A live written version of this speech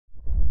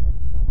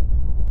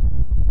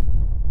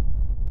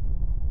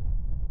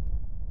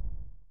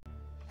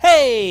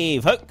Hey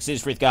folks,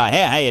 it's Frithgar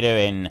here, how you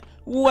doing?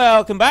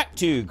 Welcome back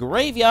to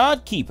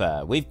Graveyard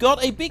Keeper. We've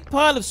got a big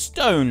pile of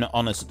stone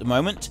on us at the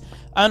moment,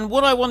 and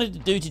what I wanted to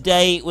do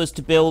today was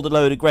to build a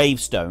load of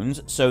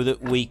gravestones so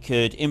that we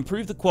could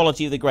improve the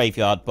quality of the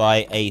graveyard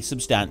by a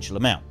substantial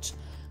amount.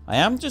 I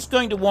am just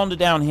going to wander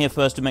down here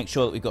first to make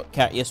sure that we've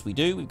got yes we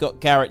do, we've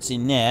got carrots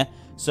in there,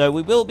 so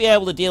we will be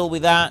able to deal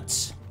with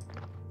that.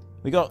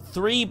 We got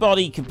 3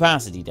 body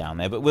capacity down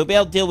there, but we'll be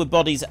able to deal with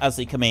bodies as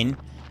they come in.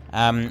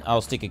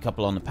 I'll stick a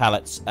couple on the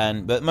pallets,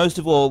 but most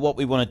of all, what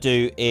we want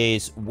to do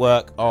is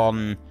work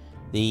on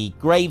the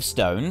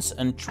gravestones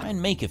and try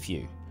and make a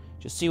few.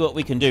 Just see what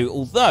we can do.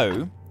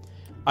 Although,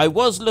 I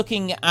was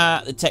looking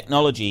at the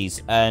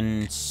technologies,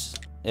 and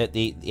at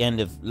the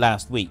end of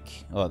last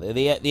week, or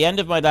the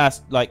end of my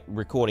last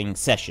recording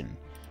session.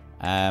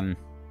 Where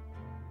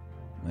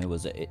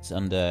was it? It's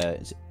under.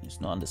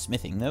 It's not under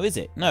smithing, though, is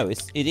it? No,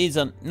 it is.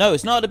 No,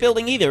 it's not under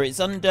building either. It's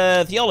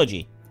under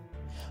theology.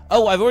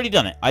 Oh, I've already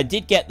done it. I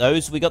did get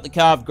those. We got the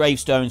carved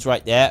gravestones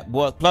right there.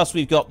 Plus,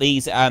 we've got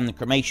these and the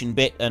cremation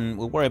bit, and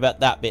we'll worry about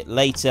that bit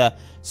later.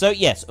 So,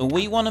 yes,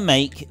 we want to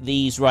make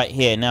these right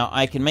here. Now,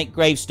 I can make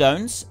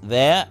gravestones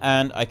there,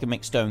 and I can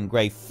make stone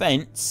grave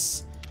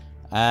fence.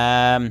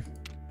 Oh!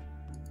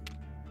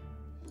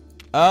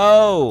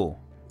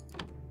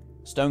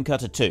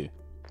 Stonecutter 2.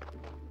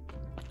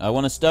 I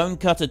want a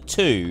stonecutter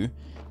 2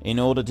 in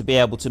order to be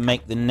able to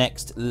make the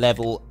next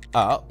level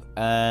up.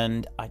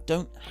 And I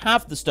don't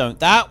have the stone.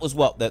 That's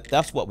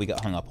what we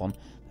got hung up on.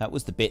 That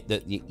was the bit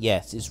that,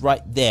 yes, is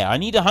right there. I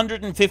need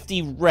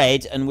 150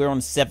 red, and we're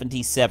on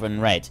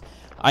 77 red.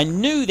 I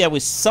knew there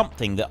was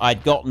something that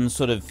I'd gotten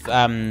sort of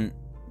hung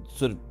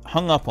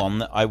up on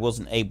that I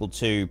wasn't able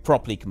to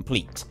properly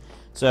complete.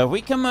 So if we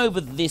come over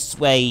this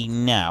way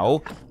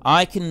now,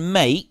 I can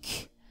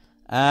make...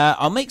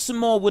 I'll make some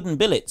more wooden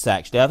billets,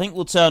 actually. I think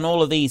we'll turn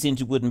all of these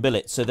into wooden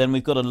billets. So then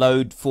we've got a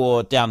load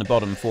for down the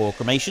bottom for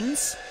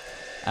cremations.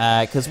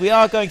 Because we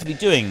are going to be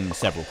doing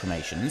several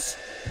cremations.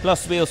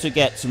 Plus, we also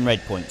get some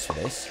red points for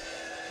this,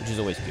 which is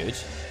always good.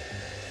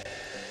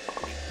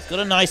 It's got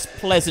a nice,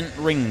 pleasant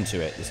ring to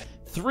it. There's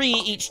 3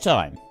 each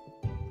time.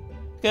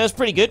 Okay, that's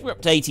pretty good. We're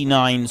up to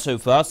 89 so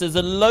far. So there's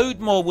a load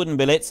more wooden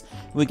billets.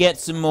 We'll get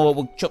some more.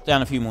 We'll chop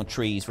down a few more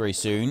trees very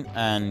soon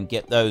and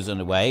get those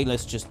underway.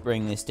 Let's just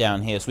bring this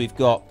down here. So we've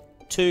got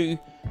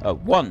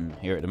 1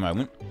 here at the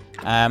moment.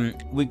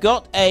 We've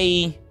got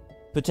a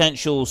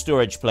potential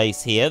storage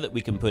place here that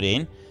we can put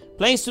in.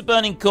 Place for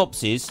burning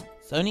corpses.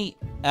 It's only,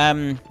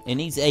 it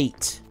needs 8.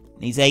 It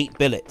needs 8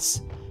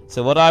 billets.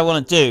 So what I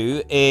want to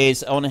do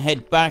is I want to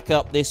head back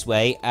up this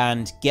way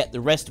and get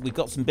the rest. We've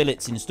got some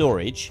billets in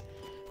storage.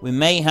 We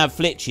may have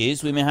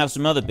flitches, we may have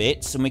some other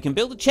bits, and we can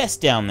build a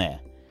chest down there.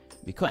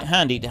 It'd be quite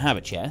handy to have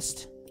a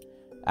chest.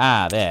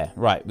 Ah, there.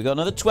 Right, we've got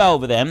another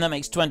 12 of them. That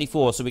makes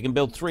 24, so we can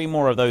build 3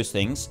 more of those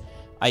things.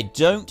 I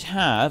don't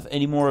have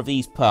any more of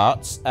these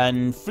parts.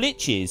 And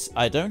flitches,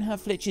 I don't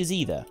have flitches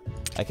either.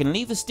 I can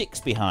leave the sticks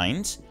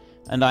behind.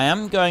 And I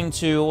am going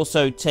to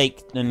also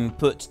take and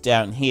put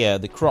down here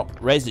the crop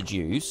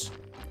residues,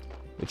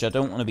 which I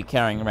don't want to be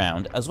carrying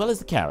around, as well as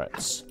the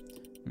carrots.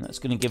 And that's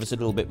going to give us a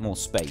little bit more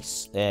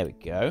space. There we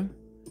go.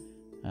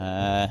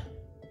 Well,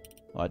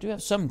 I do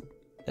have some...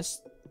 We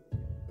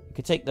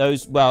could take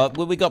those... Well,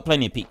 we got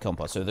plenty of peat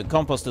compost, so the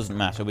compost doesn't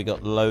matter. We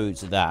got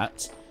loads of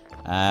that.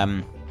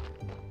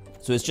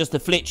 So it's just the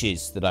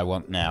flitches that I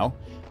want now.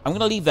 I'm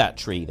going to leave that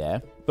tree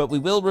there, but we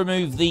will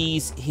remove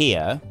these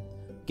here.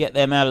 Get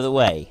them out of the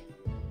way.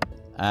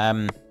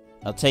 I'll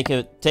take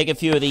a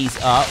few of these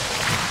up.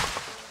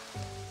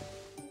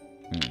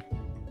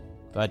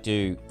 If I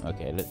do...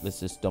 Okay, let's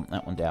just dump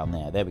that one down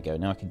there. There we go.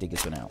 Now I can dig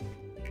this one out.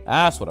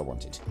 That's what I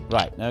wanted.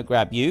 Right, now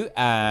grab you,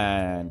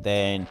 and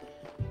then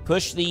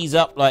push these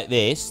up like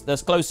this.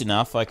 That's close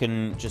enough. I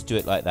can just do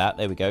it like that.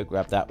 There we go.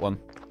 Grab that one.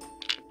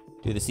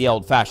 Do this the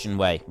old-fashioned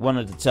way. One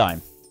at a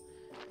time.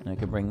 And I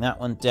can bring that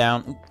one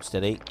down. Oops,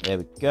 steady. There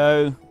we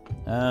go.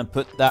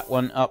 Put that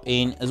one up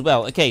in as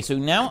well. Okay, so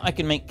now I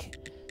can make...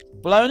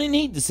 Well, I only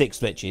need the 6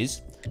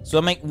 flitches. So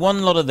I'll make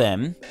 1 lot of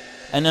them.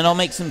 And then I'll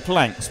make some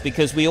planks,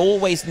 because we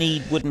always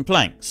need wooden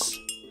planks.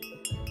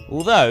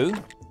 Although,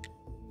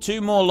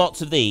 2 more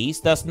lots of these,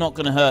 that's not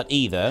going to hurt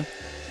either,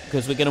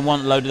 because we're going to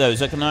want a load of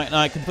those. I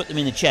can put them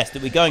in the chest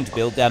that we're going to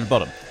build down the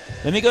bottom.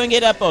 Let me go and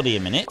get that body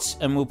a minute,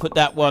 and we'll put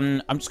that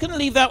one... I'm just going to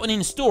leave that one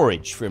in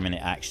storage for a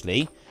minute,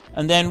 actually.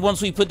 And then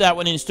once we put that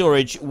one in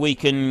storage, we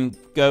can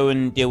go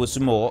and deal with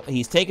some more.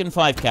 He's taken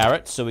 5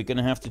 carrots, so we're going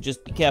to have to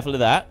just be careful of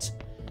that.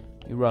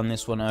 You run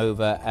this one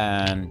over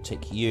and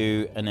take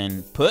you, and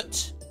then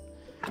put...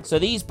 So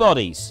these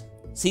bodies,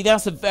 see,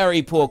 that's a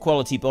very poor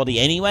quality body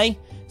anyway,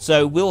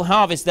 so we'll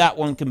harvest that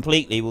one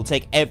completely. We'll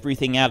take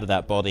everything out of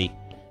that body,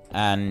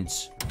 and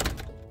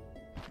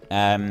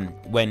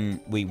when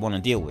we want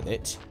to deal with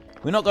it.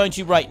 We're not going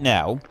to right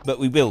now, but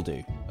we will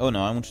do. Oh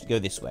no, I wanted to go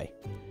this way.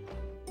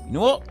 You know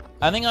what?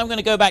 I think I'm going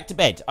to go back to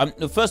bed.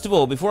 First of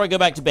all, before I go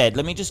back to bed,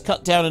 let me just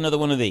cut down another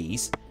one of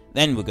these,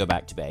 then we'll go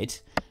back to bed.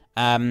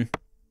 And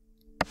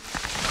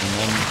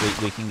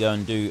then we can go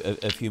and do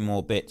a few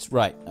more bits.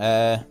 Right,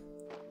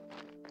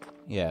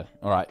 Yeah,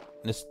 alright.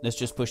 Let's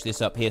just push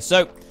this up here.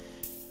 So,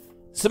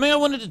 something I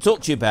wanted to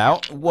talk to you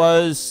about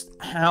was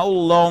how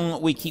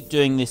long we keep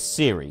doing this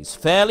series.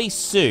 Fairly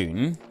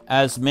soon,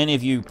 as many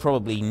of you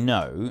probably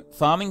know,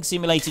 Farming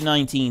Simulator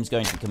 19 is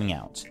going to be coming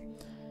out.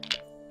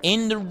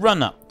 In the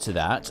run-up to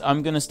that,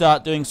 I'm going to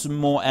start doing some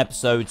more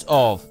episodes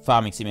of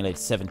Farming Simulator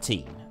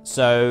 17.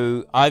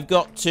 So, I've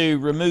got to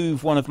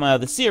remove one of my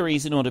other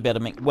series in order to be able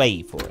to make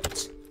way for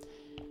it.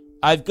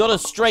 I've got a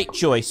straight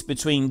choice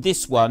between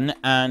this one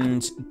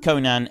and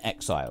Conan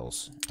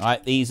Exiles.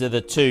 Right, these are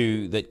the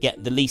two that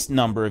get the least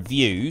number of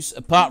views,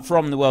 apart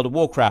from the World of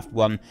Warcraft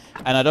one,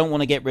 and I don't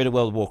want to get rid of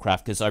World of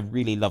Warcraft because I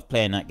really love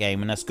playing that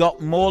game, and it's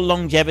got more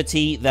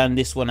longevity than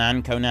this one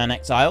and Conan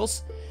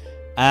Exiles.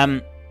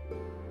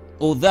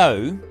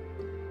 Although,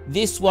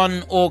 this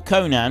one or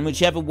Conan,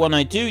 whichever one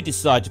I do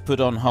decide to put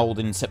on hold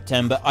in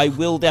September, I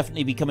will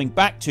definitely be coming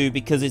back to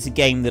because it's a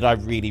game that I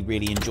really,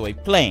 really enjoy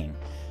playing.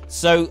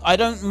 So I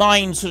don't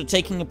mind sort of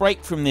taking a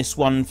break from this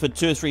one for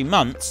 2 or 3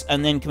 months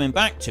and then coming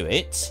back to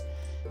it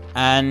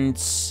and,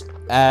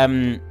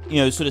 you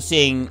know, sort of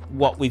seeing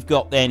what we've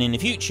got then in the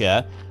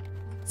future.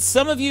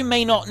 Some of you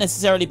may not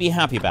necessarily be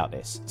happy about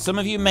this. Some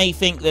of you may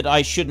think that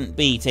I shouldn't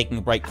be taking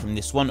a break from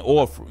this one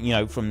or, you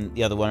know, from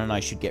the other one, and I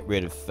should get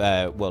rid of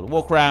World of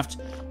Warcraft.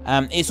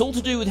 It's all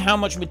to do with how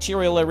much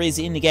material there is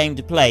in the game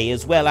to play,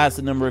 as well as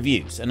the number of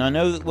views. And I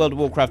know that World of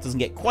Warcraft doesn't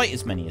get quite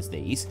as many as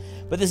these,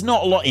 but there's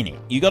not a lot in it.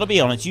 You got to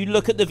be honest. You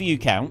look at the view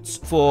counts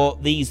for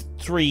these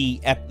three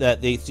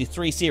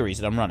series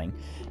that I'm running.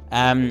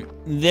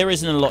 There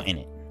isn't a lot in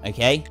it.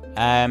 Okay,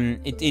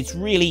 it's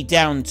really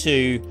down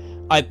to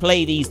I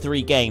play these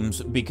 3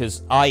 games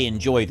because I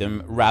enjoy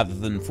them rather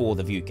than for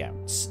the view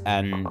counts,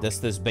 and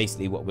that's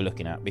basically what we're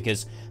looking at,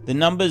 because the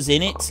numbers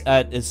in it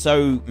are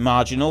so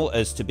marginal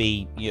as to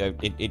be, you know,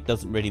 it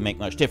doesn't really make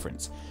much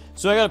difference.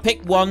 So I got to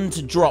pick one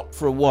to drop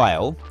for a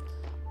while,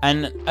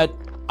 and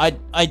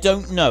I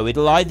don't know.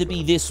 It'll either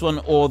be this one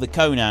or the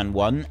Conan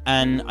one,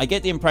 and I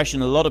get the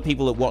impression a lot of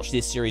people that watch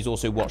this series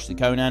also watch the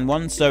Conan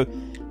one, so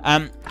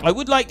I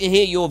would like to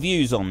hear your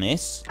views on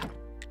this.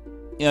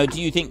 You know,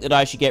 do you think that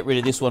I should get rid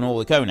of this one or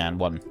the Conan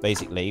one,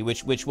 basically?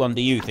 Which one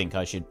do you think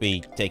I should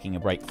be taking a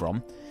break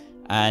from?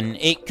 And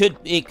it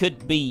could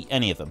be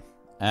any of them.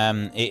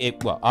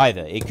 Well,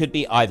 either. It could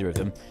be either of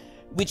them.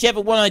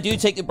 Whichever one I do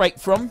take the break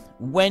from,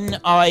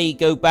 when I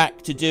go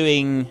back to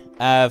doing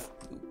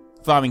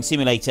Farming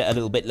Simulator a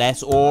little bit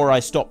less, or I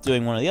stop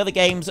doing one of the other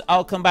games,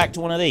 I'll come back to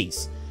one of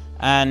these.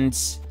 And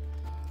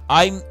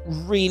I'm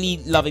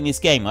really loving this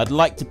game. I'd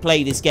like to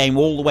play this game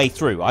all the way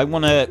through. I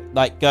want to,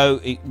 like,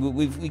 go...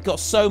 We've got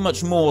so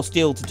much more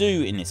still to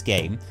do in this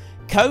game.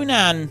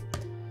 Conan,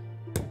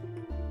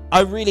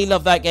 I really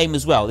love that game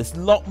as well. It's a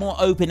lot more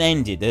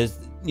open-ended. There's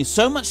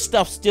so much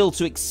stuff still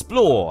to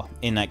explore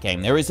in that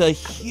game. There is a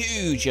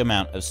huge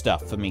amount of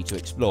stuff for me to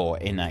explore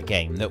in that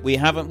game that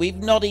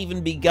we've not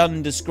even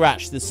begun to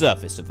scratch the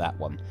surface of that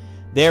one.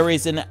 There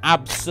is an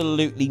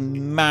absolutely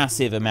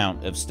massive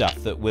amount of stuff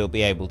that we'll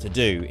be able to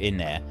do in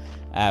there.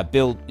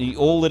 Build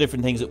all the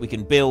different things that we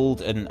can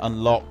build and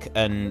unlock,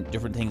 and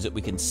different things that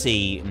we can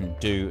see and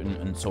do,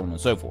 and so on and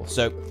so forth.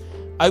 So,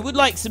 I would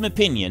like some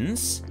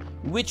opinions.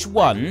 Which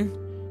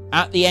one,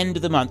 at the end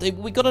of the month,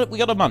 we got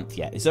a month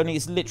yet. It's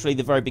literally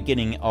the very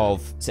beginning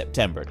of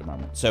September at the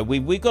moment. So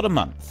we've got a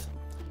month.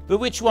 But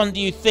which one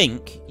do you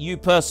think, you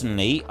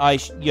personally,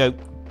 do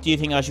you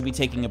think I should be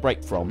taking a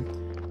break from?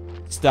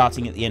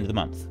 Starting at the end of the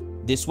month.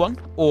 This one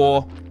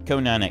or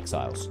Conan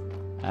Exiles?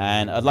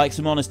 And I'd like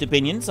some honest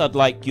opinions. I'd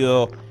like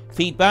your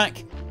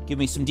feedback. Give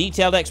me some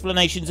detailed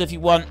explanations if you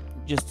want.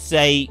 Just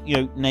say, you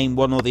know, name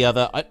one or the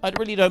other. I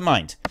really don't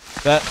mind.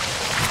 But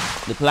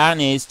the plan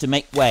is to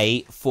make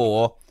way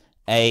for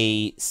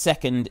a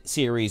second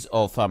series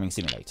of Farming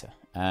Simulator.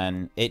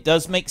 And it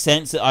does make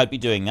sense that I'd be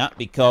doing that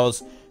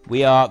because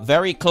we are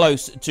very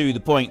close to the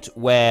point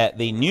where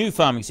the new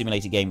Farming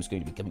Simulator game is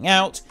going to be coming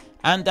out.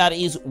 And that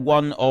is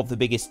one of the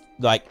biggest,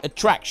 like,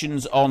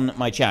 attractions on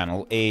my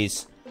channel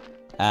is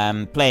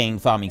playing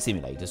Farming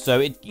Simulator.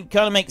 So it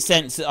kind of makes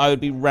sense that I would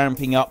be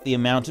ramping up the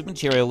amount of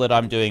material that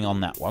I'm doing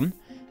on that one.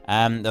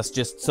 That's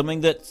just something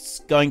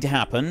that's going to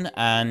happen,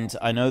 and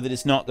I know that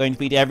it's not going to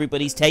be to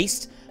everybody's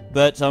taste,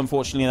 but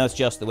unfortunately that's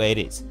just the way it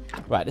is.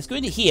 Right, let's go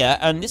into here,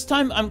 and this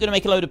time I'm going to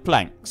make a load of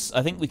planks.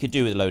 I think we could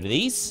do with a load of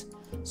these.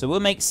 So we'll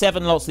make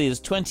 7 lots of these,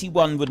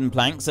 21 wooden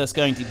planks. That's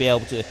going to be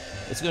able to,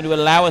 it's going to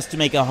allow us to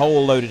make a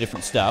whole load of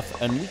different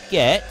stuff. And we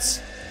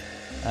get,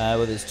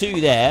 well, there's 2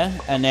 there,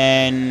 and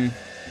then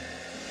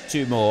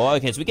 2 more.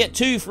 Okay, so we get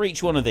 2 for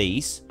each one of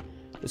these.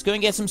 Let's go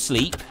and get some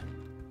sleep.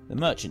 The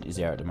merchant is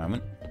there at the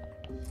moment.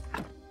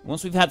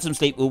 Once we've had some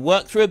sleep, we'll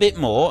work through a bit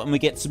more, and we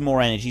get some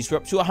more energy. So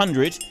we're up to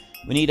 100.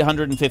 We need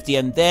 150,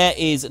 and there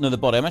is another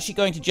body. I'm actually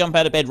going to jump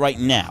out of bed right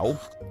now,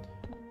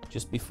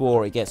 just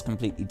before it gets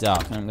completely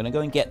dark. And I'm going to go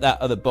and get that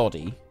other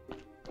body.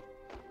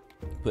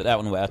 Put that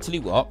one away. I'll tell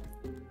you what.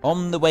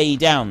 On the way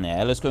down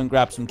there, let's go and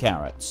grab some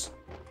carrots.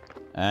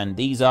 And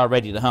these are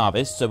ready to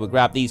harvest, so we'll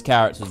grab these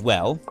carrots as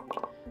well.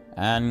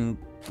 And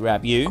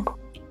grab you.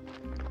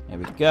 There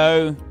we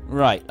go.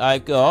 Right,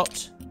 I've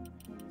got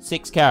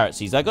 6 carrot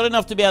seeds. I got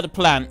enough to be able to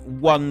plant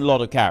 1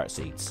 lot of carrot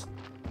seeds.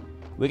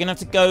 We're going to have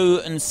to go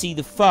and see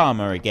the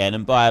farmer again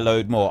and buy a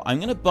load more. I'm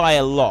going to buy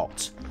a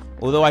lot.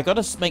 Although I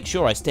got to make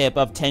sure I stay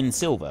above 10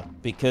 silver.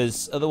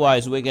 Because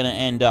otherwise we're going to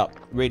end up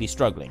really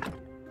struggling.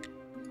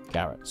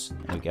 Carrots.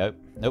 There we go.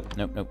 Nope,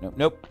 nope, nope, nope,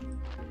 nope.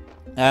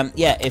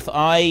 Yeah, if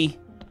I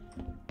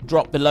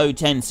drop below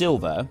 10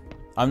 silver,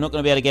 I'm not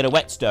going to be able to get a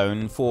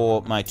whetstone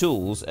for my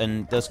tools,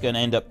 and that's going to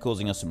end up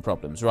causing us some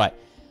problems. Right.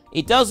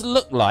 It does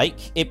look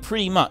like it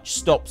pretty much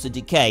stops the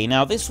decay.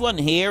 Now, this one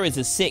here is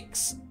a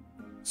 6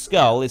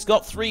 skull. It's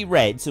got 3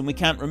 reds, and we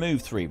can't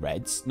remove 3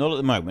 reds. Not at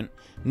the moment.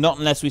 Not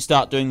unless we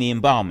start doing the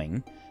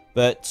embalming.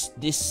 But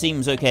this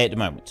seems okay at the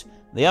moment.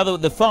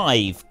 The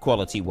 5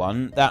 quality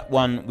one, that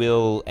one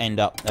will end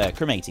up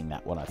cremating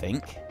that one, I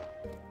think.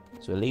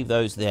 So we'll leave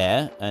those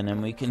there, and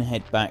then we can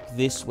head back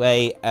this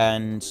way,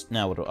 and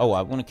now what do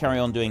I want to carry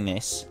on doing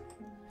this.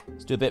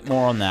 Let's do a bit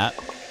more on that.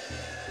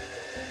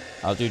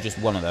 I'll do just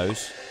one of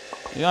those.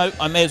 You know,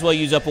 I may as well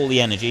use up all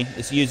the energy.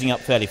 It's using up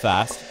fairly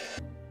fast.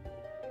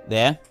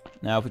 There.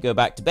 Now if we go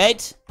back to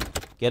bed,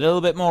 get a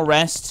little bit more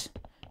rest,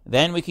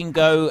 then we can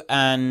go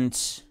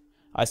and...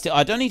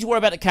 I don't need to worry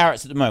about the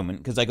carrots at the moment,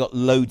 because I got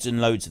loads and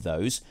loads of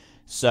those.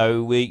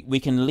 So we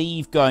can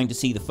leave going to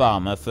see the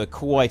farmer for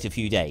quite a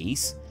few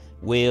days.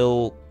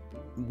 We'll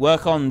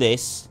work on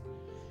this.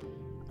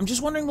 I'm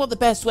just wondering what the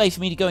best way for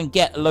me to go and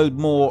get a load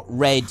more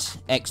red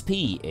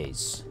XP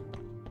is.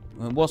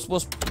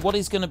 What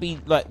is going to be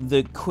like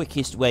the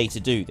quickest way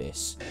to do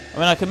this? I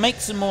mean, I can make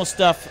some more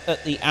stuff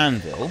at the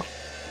anvil.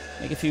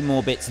 Make a few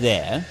more bits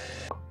there.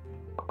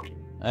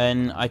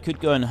 And I could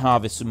go and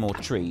harvest some more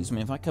trees. I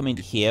mean, if I come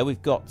into here,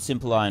 we've got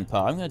simple iron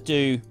par. I'm going to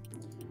do...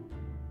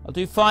 I'll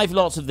do 5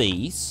 lots of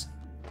these.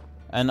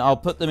 And I'll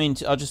put them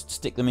into... I'll just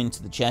stick them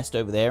into the chest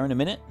over there in a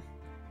minute.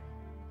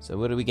 So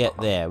what do we get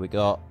there? We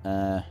got...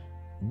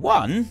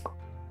 1?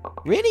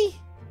 Really?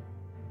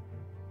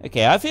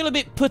 Okay, I feel a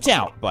bit put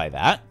out by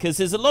that. Because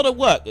there's a lot of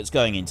work that's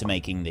going into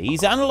making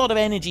these. And a lot of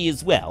energy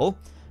as well.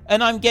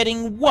 And I'm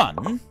getting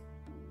 1.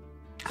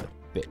 That's a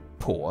bit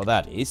poor,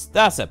 that is.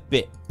 That's a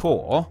bit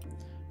poor.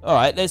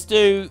 Alright, let's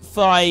do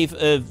 5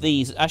 of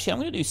these. Actually, I'm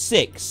going to do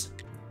 6.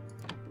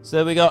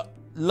 So we got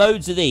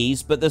loads of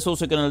these, but that's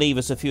also going to leave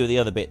us a few of the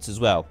other bits as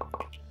well.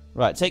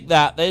 Right, take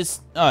that.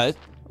 There's... Oh,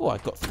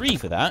 I've got 3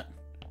 for that.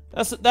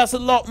 That's a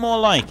lot more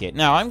like it.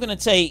 Now, I'm going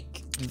to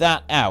take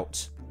that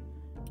out.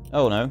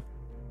 Oh, no.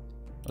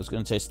 I was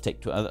going to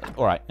take...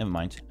 Alright, never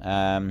mind.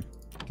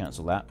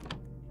 Cancel that.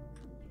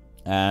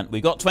 And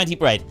we've got 20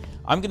 bread.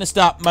 I'm going to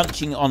start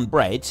munching on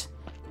bread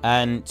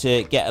and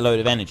to get a load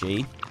of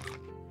energy.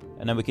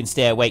 And then we can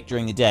stay awake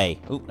during the day.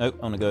 Oh, no, I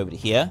want to go over to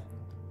here.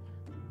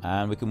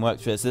 And we can work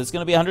through it. So there's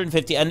going to be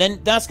 150. And then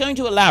that's going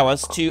to allow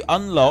us to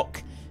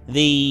unlock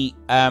the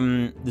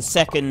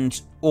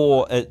second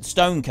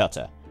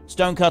stonecutter.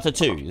 Stonecutter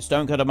 2. The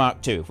Stonecutter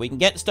Mark 2. If we can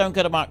get the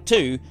Stonecutter Mark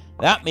 2,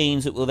 that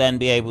means that we'll then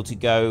be able to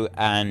go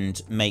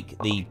and make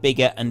the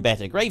bigger and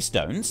better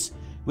gravestones.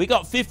 We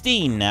got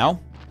 15 now.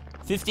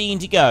 15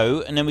 to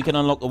go. And then we can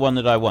unlock the one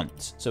that I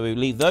want. So we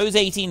leave those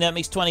 18. That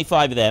makes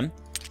 25 of them.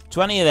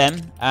 20 of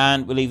them,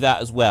 and we'll leave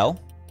that as well.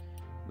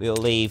 We'll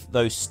leave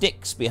those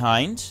sticks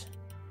behind.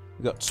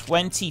 We've got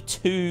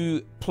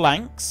 22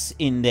 planks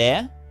in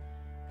there.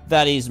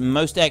 That is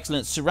most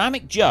excellent.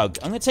 Ceramic jug.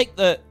 I'm going to take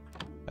the...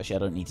 Actually, I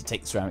don't need to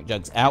take the ceramic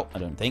jugs out, I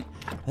don't think.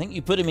 I think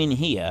you put them in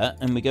here,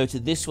 and we go to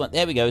this one.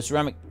 There we go,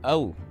 ceramic...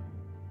 Oh.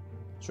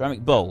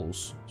 Ceramic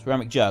bowls.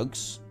 Ceramic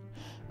jugs.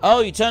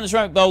 Oh, you turn the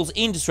ceramic bowls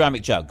into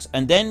ceramic jugs.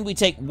 And then we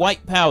take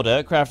white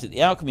powder, crafted at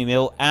the alchemy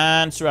mill,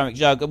 and ceramic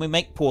jug, and we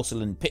make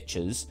porcelain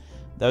pitchers.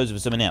 Those are for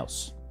something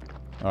else.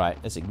 Alright,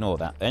 let's ignore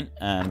that then.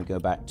 And we go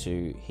back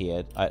to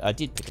here. I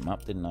did pick them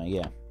up, didn't I?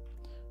 Yeah.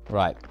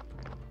 Right.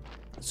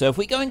 So if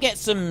we go and get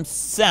some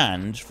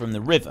sand from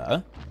the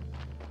river,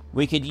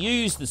 we could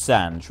use the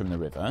sand from the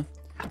river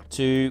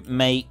to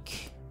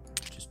make...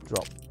 Just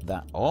drop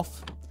that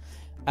off.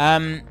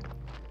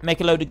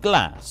 Make a load of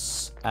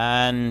glass.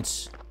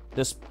 And...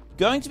 That's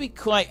going to be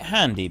quite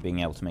handy, being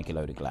able to make a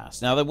load of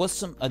glass. Now, there was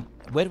some...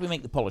 where do we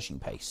make the polishing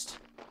paste?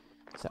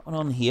 Is that one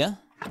on here?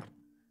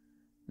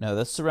 No,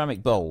 that's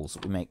ceramic bowls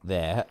that we make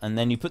there. And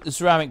then you put the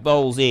ceramic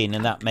bowls in,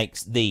 and that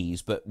makes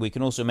these. But we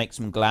can also make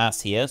some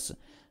glass here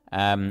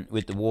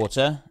with the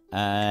water.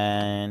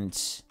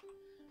 And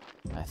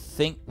I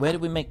think... Where do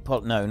we make...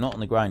 No, not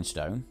on the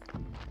grindstone.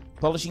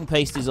 Polishing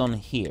paste is on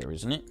here,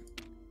 isn't it?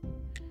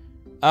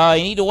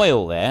 You need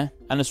oil there,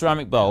 and a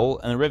ceramic bowl,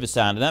 and a river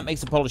sand, and that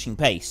makes a polishing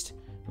paste,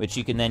 which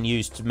you can then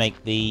use to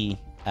make the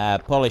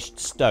polished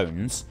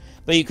stones.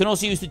 But you can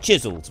also use the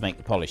chisel to make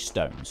the polished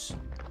stones.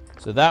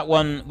 So that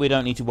one we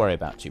don't need to worry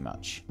about too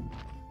much.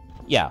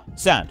 Yeah,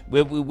 sand.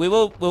 We'll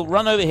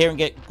run over here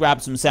and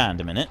grab some sand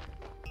a minute.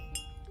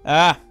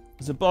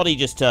 There's a body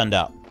just turned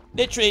up.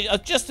 Literally, I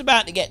was just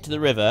about to get to the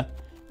river,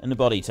 and the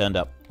body turned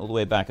up all the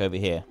way back over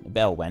here. The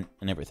bell went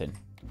and everything.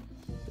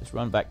 Just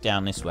run back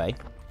down this way.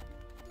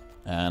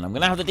 And I'm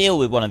going to have to deal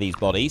with one of these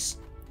bodies.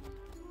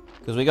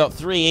 Because we got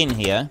 3 in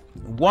here.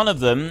 One of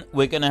them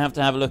we're going to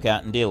have a look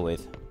at and deal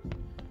with.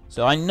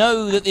 So I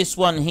know that this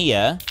one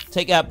here,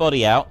 take that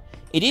body out.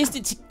 It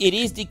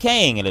is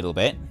decaying a little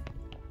bit.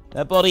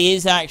 That body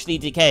is actually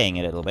decaying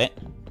a little bit.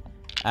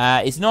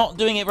 It's not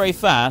doing it very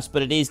fast,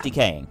 but it is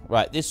decaying.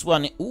 Right, this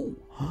one... Ooh,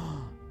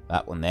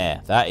 that one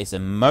there. That is a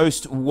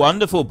most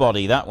wonderful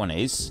body, that one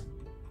is.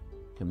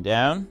 Come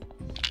down.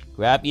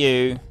 Grab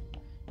you.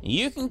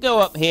 You can go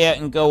up here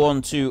and go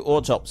on to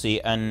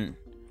autopsy and...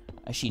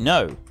 Actually,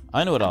 no.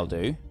 I know what I'll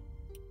do.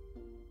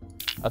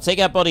 I'll take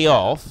that body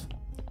off.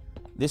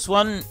 This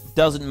one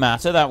doesn't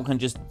matter. That one can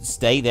just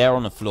stay there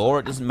on the floor.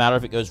 It doesn't matter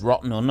if it goes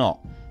rotten or not.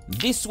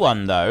 This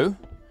one, though...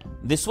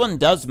 This one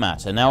does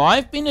matter. Now,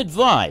 I've been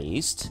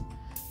advised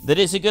that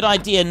it's a good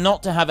idea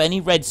not to have any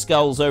red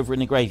skulls over in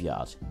the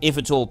graveyard, if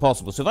at all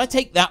possible. So if I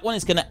take that one,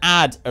 it's going to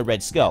add a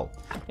red skull.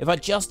 If I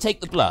just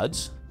take the blood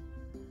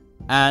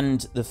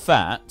and the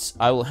fat,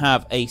 I will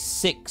have a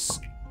 6-skull,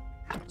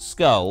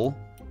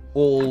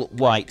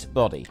 all-white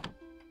body,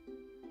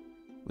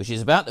 which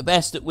is about the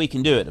best that we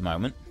can do at the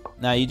moment.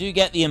 Now, you do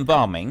get the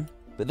embalming,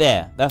 but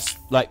there, that's,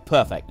 like,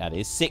 perfect, that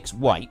is. 6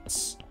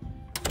 whites.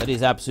 That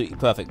is absolutely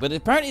perfect. But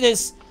apparently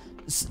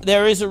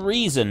there is a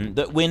reason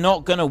that we're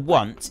not going to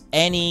want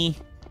any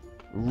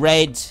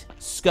red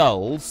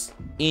skulls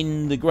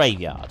in the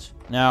graveyard.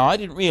 Now, I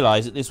didn't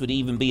realize that this would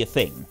even be a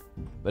thing.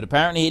 But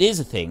apparently it is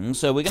a thing,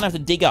 so we're going to have to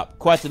dig up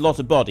quite a lot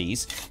of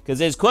bodies, because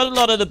there's quite a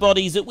lot of the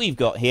bodies that we've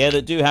got here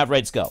that do have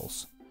red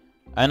skulls.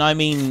 And I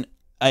mean,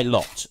 a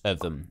lot of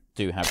them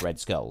do have red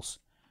skulls.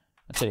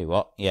 I'll tell you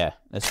what, yeah,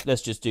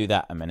 let's just do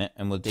that a minute,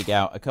 and we'll dig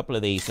out a couple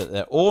of these that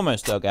they're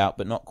almost dug out,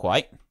 but not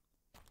quite.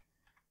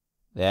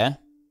 There.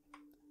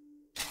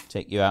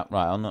 Take you out.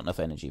 Right, I'm not enough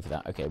energy for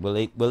that. Okay, we'll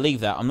leave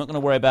that. I'm not going to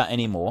worry about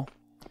any more.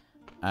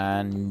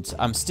 And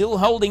I'm still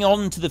holding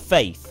on to the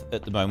faith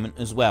at the moment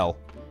as well.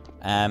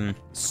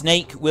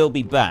 Snake will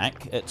be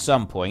back at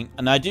some point,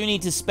 and I do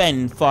need to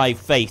spend 5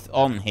 faith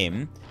on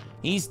him.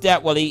 He's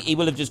dead. Well, he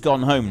will have just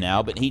gone home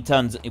now, but he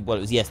turns. Well,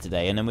 it was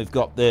yesterday, and then we've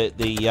got the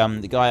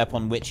guy up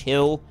on Witch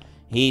Hill.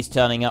 He's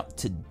turning up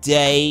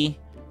today,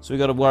 so we've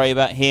got to worry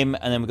about him.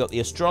 And then we've got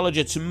the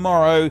astrologer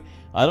tomorrow.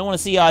 I don't want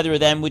to see either of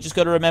them. We just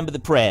got to remember the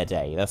prayer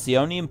day. That's the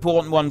only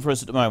important one for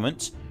us at the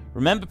moment.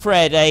 Remember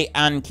prayer day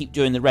and keep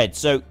doing the red.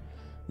 So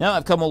now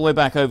I've come all the way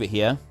back over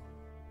here.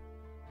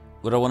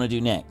 What do I want to do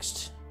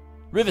next?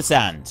 River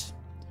sand.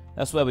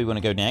 That's where we want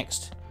to go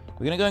next.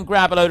 We're going to go and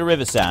grab a load of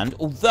river sand.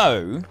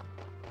 Although,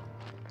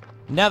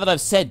 now that I've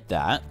said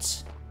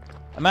that,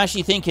 I'm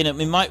actually thinking that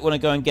we might want to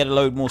go and get a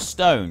load more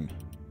stone.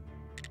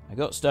 I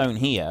got stone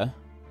here.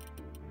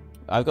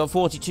 I've got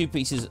 42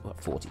 pieces. Well,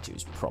 42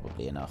 is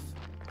probably enough.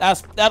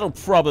 That'll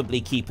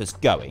probably keep us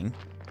going.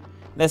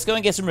 Let's go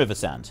and get some river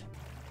sand.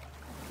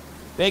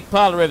 Big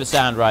pile of river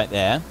sand right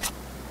there.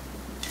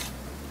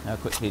 How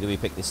quickly do we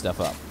pick this stuff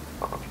up?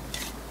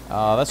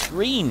 Oh, that's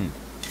green.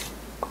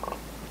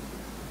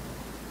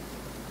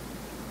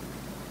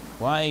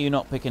 Why are you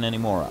not picking any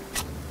more up?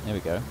 There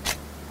we go.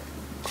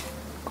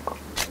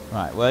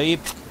 Right, well,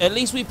 at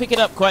least we pick it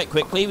up quite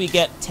quickly. We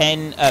get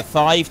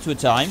 5 to a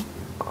time,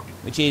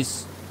 which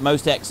is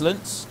most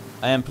excellent.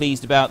 I am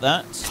pleased about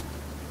that.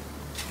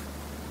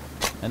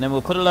 And then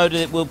we'll put a load of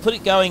it. We'll put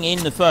it going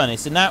in the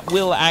furnace, and that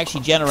will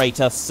actually generate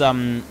us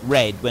some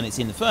red when it's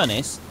in the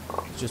furnace.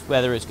 It's just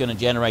whether it's going to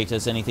generate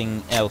us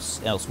anything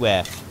else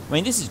elsewhere. I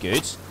mean, this is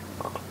good.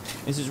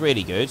 This is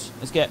really good.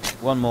 Let's get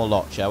one more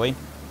lot, shall we?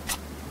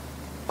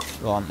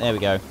 Go on, there we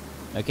go.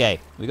 Okay,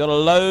 we've got a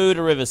load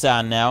of river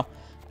sand now,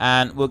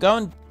 and we'll go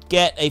and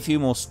get a few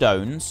more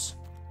stones,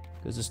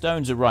 because the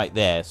stones are right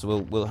there. So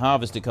we'll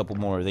harvest a couple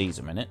more of these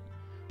a minute.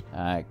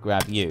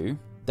 Grab you.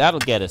 That'll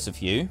get us a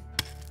few.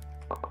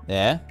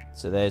 There.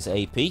 So there's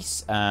a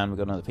piece, and we've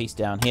got another piece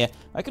down here.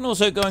 I can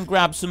also go and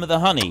grab some of the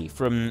honey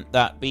from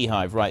that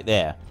beehive right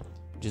there,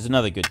 which is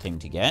another good thing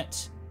to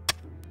get.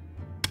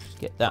 Just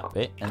get that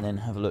bit, and then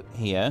have a look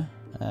here.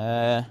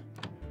 Right,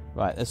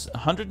 that's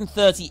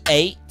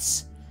 138.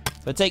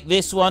 If I take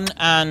this one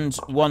and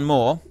one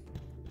more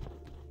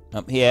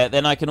up here,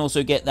 then I can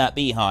also get that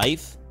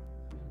beehive,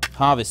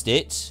 harvest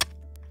it.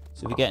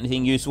 So if we get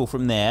anything useful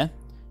from there.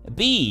 A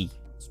bee.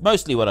 It's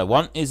mostly what I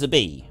want is a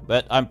bee,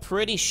 but I'm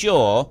pretty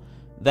sure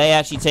they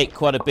actually take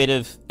quite a bit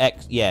of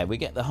yeah, we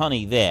get the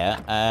honey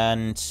there,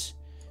 and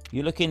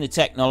you look into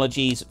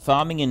technologies,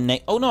 farming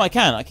and oh no, I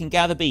can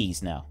gather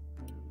bees now.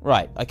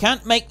 Right, I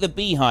can't make the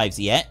beehives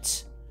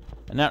yet,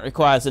 and that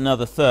requires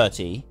another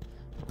 30,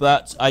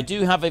 but I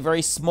do have a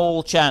very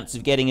small chance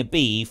of getting a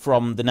bee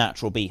from the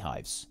natural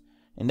beehives.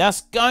 And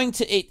that's going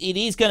to, it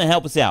is going to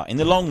help us out. In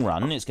the long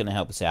run, it's going to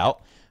help us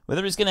out.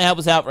 Whether it's going to help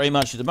us out very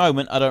much at the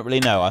moment, I don't really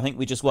know. I think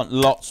we just want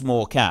lots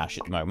more cash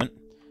at the moment.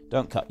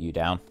 Don't cut you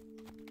down.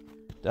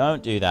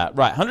 Don't do that.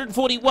 Right,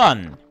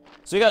 141.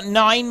 So we got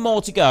 9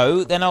 more to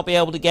go. Then I'll be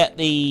able to get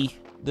the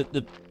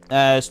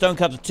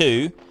Stonecutter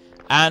 2.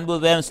 And we'll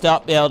then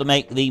start be able to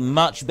make the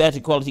much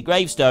better quality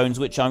gravestones,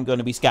 which I'm going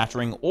to be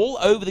scattering all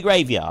over the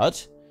graveyard.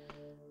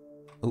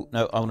 Oh,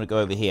 no, I want to go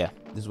over here.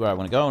 This is where I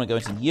want to go. I want to go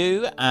into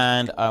you,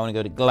 and I want to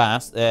go to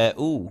glass.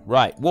 Ooh,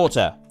 right,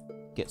 water.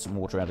 Get some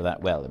water out of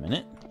that well in a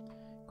minute.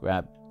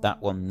 Grab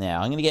that one there.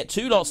 I'm going to get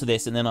 2 lots of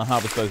this, and then I'll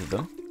harvest both of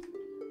them.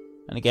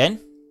 And again.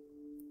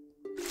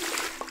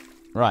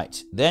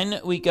 Right. Then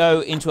we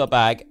go into our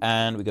bag,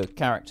 and we go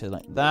character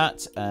like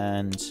that,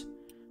 and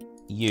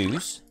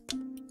use.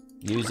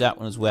 Use that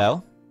one as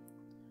well.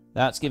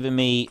 That's giving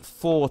me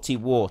 40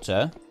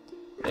 water,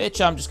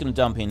 which I'm just going to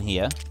dump in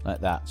here,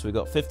 like that. So we've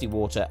got 50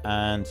 water,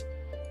 and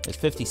there's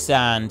 50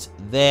 sand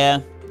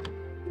there.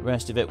 The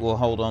rest of it we'll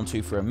hold on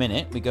to for a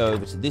minute. We go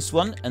over to this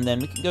one, and then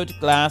we can go to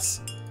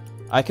glass.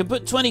 I can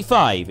put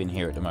 25 in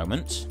here at the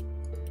moment.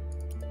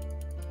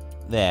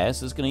 There,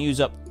 so it's going to use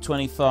up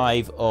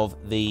 25 of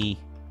the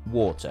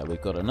water.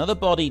 We've got another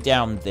body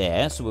down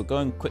there, so we'll go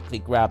and quickly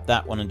grab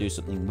that one and do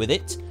something with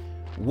it.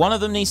 One of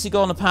them needs to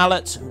go on a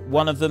pallet.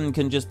 One of them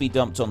can just be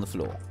dumped on the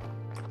floor.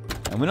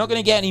 And we're not going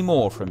to get any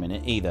more for a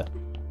minute either.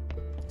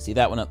 See,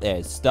 that one up there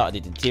has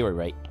started to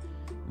deteriorate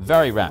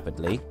very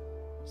rapidly.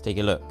 Let's take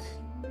a look.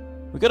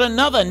 We've got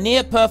another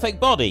near-perfect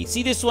body.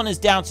 See, this one is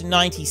down to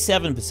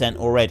 97%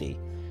 already.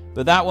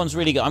 But that one's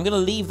really good. I'm going to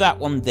leave that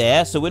one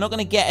there, so we're not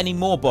going to get any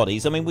more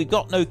bodies. I mean, we've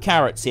got no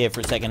carrots here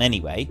for a second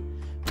anyway.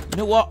 You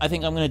know what? I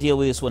think I'm going to deal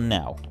with this one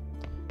now.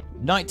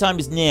 Nighttime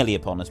is nearly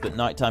upon us, but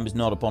nighttime is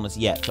not upon us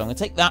yet. So I'm going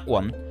to take that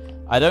one.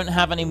 I don't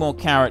have any more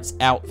carrots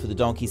out for the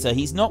donkey, so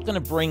he's not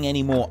going to bring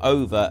any more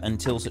over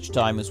until such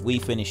time as we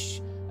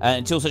finish...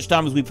 until such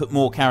time as we put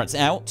more carrots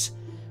out.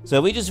 So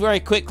we just very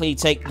quickly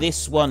take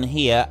this one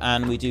here,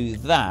 and we do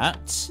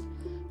that.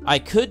 I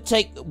could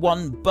take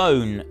one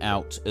bone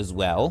out as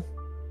well.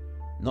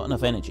 Not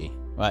enough energy.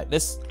 Right,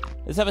 let's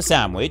have a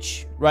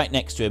sandwich right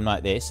next to him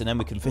like this, and then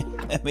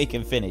we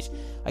can finish.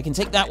 I can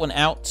take that one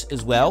out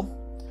as well,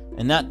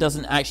 and that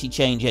doesn't actually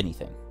change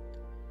anything.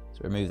 So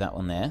remove that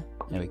one there.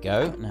 There we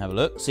go, and have a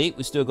look. See,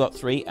 we've still got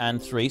 3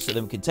 and 3, so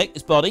then we can take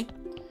this body,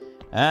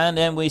 and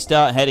then we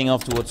start heading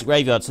off towards the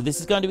graveyard. So this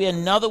is going to be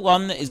another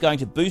one that is going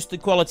to boost the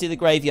quality of the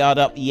graveyard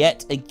up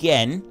yet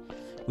again.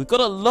 We've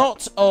got a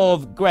lot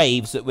of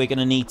graves that we're going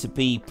to need to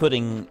be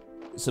putting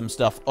some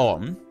stuff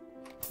on.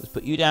 Let's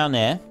put you down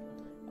there,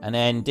 and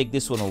then dig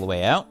this one all the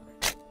way out.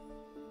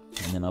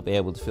 And then I'll be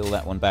able to fill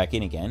that one back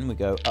in again. We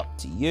go up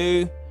to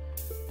you,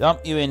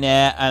 dump you in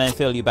there, and then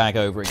fill you back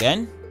over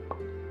again.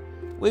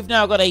 We've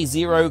now got a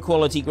 0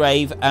 quality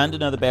grave and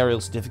another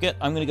burial certificate.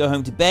 I'm going to go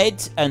home to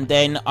bed, and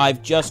then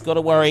I've just got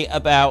to worry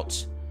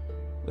about...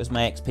 Where's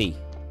my XP?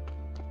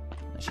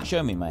 Actually,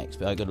 show me my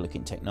XP. I've got to look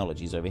in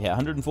technologies over here.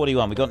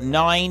 141. We've got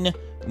 9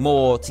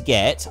 more to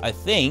get. I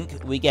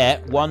think we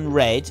get 1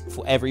 red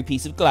for every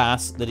piece of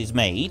glass that is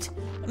made.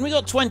 And we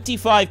got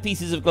 25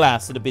 pieces of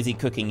glass that are busy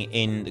cooking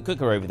in the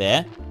cooker over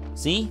there.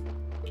 See?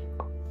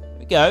 There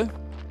we go.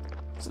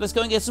 So let's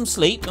go and get some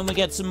sleep, and we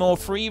get some more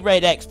free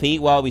red XP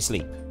while we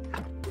sleep.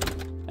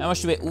 How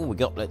much do we... Oh, we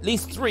got at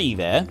least 3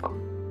 there.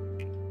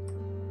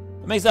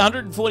 That makes it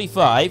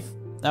 145.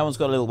 That one's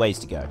got a little ways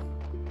to go.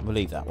 We'll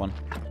leave that one.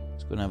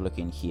 Let's go and have a look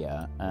in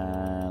here.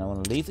 And I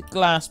want to leave the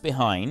glass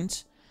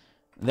behind.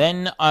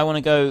 Then I want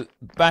to go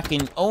back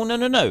in... Oh, no,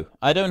 no, no.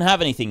 I don't have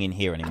anything in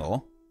here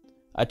anymore.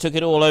 I took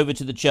it all over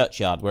to the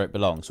churchyard where it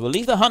belongs. So we'll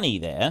leave the honey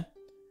there.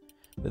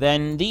 But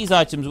then these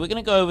items, we're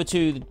going to go over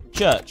to the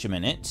church a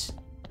minute.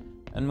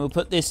 And we'll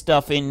put this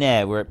stuff in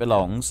there where it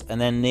belongs. And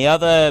then the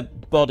other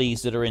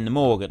bodies that are in the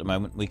morgue at the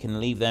moment, we can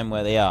leave them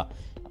where they are.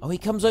 Oh, he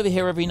comes over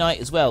here every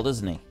night as well,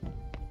 doesn't he?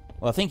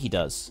 Well, I think he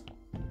does.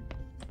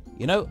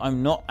 You know,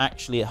 I'm not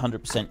actually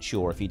 100%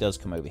 sure if he does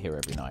come over here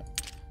every night.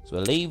 So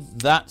we'll leave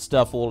that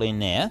stuff all in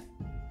there.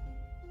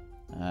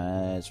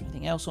 Is there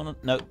anything else on it?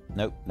 Nope,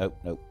 nope, nope,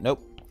 nope,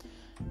 nope.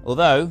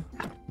 Although,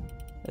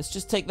 let's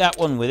just take that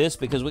one with us,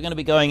 because we're going to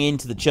be going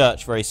into the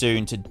church very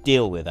soon to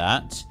deal with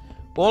that.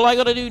 All I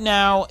got to do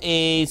now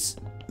is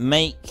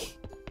make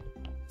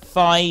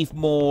 5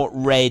 more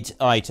red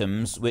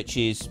items, which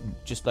is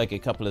just like a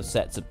couple of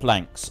sets of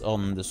planks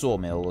on the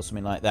sawmill or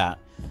something like that.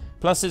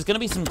 Plus, there's going to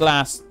be some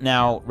glass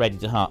now ready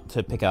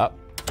to pick up.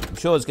 I'm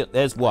sure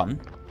there's one.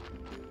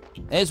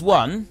 There's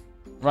one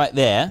right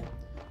there.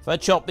 If I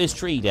chop this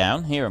tree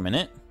down, here a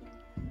minute,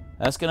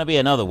 that's going to be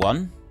another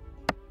one,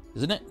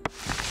 isn't it?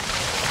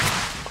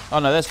 Oh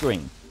no, that's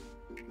green.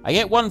 I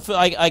get one for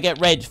I get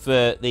red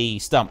for the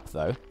stump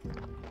though.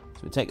 So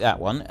we take that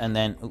one and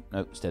then oh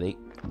no, steady.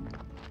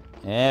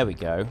 There we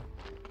go.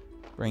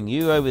 Bring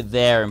you over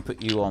there and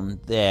put you on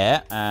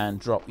there and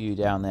drop you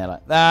down there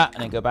like that,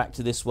 and then go back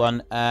to this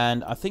one,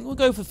 and I think we'll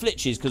go for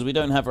flitches because we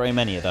don't have very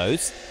many of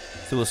those.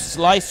 So we'll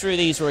slice through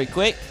these very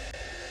quick.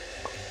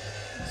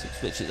 6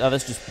 flitches. Oh,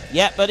 that's just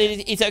yeah, but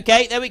it's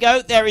okay. There we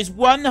go. There is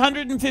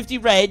 150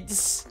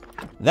 reds.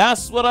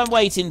 That's what I'm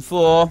waiting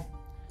for.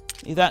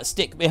 Leave that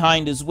stick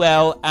behind as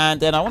well. And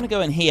then I want to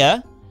go in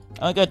here.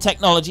 I want to go to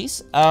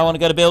technologies. I want to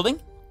go to building.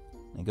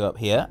 And go up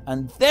here.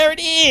 And there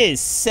it is.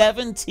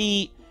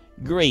 70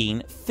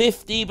 green,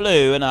 50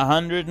 blue, and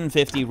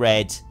 150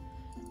 red.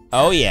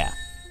 Oh, yeah.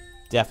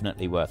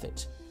 Definitely worth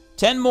it.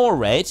 10 more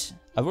red.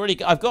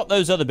 I've got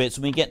those other bits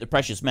when we get the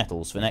precious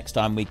metals for next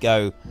time we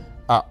go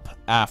up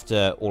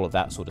after all of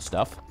that sort of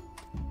stuff.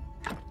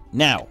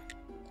 Now,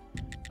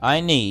 I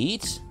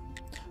need...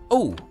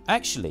 Oh,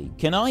 actually,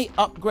 can I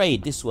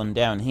upgrade this one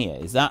down here?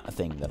 Is that a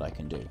thing that I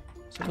can do?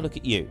 Let's have a look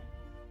at you.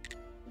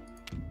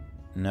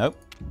 Nope.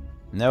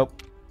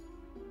 Nope.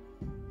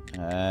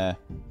 I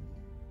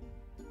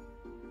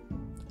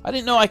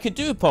didn't know I could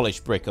do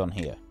polished brick on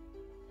here.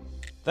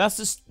 That's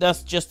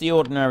just the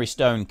ordinary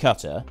stone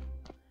cutter.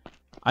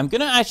 I'm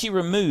going to actually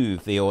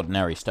remove the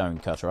ordinary stone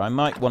cutter. I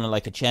might want to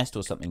like a chest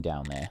or something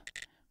down there.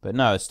 But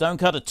no, stone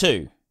cutter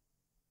 2.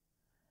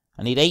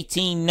 I need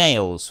 18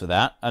 nails for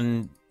that.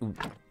 And,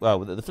 well,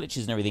 with the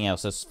flitches and everything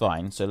else, that's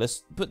fine. So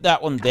let's put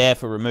that one there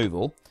for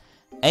removal.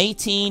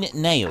 18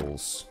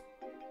 nails.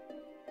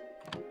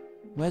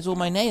 Where's all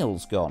my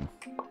nails gone?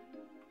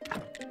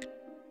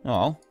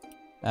 Oh.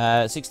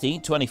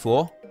 16,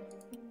 24.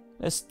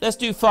 Let's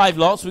do 5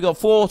 lots. We've got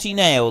 40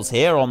 nails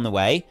here on the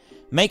way.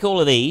 Make all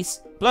of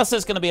these. Plus,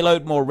 there's going to be a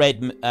load more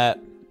red,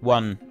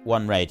 one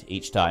red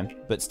each time.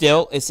 But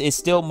still, it's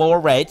still more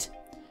red.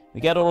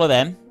 We get all of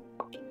them.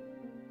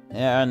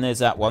 Yeah, and there's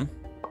that one.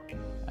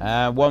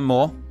 One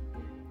more.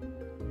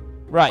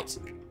 Right.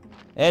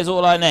 There's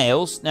all our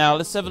nails. Now,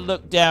 let's have a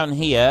look down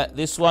here.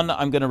 This one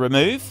I'm going to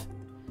remove.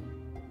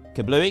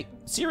 Kablooey.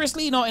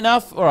 Seriously, not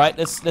enough? Alright,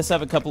 let's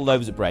have a couple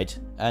loaves of bread.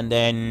 And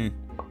then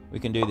we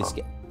can do this.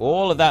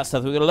 All of that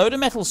stuff. We've got a load of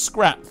metal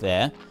scrap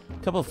there.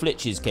 A couple of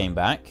flitches came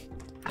back.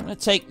 I'm going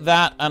to take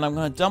that and I'm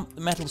going to dump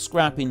the metal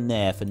scrap in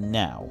there for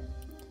now.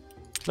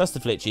 Plus the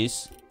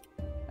flitches.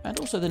 And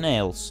also the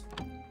nails.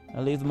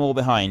 I'll leave them all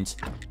behind.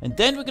 And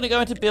then we're going to go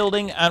into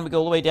building and we go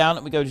all the way down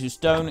and we go to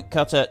stone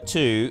cutter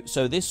 2.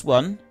 So this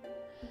one,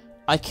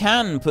 I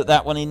can put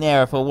that one in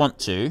there if I want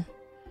to.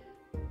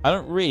 I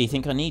don't really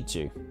think I need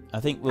to. I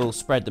think we'll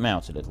spread them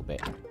out a little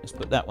bit. Let's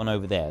put that one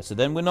over there. So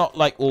then we're not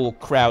like all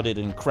crowded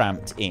and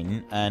cramped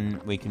in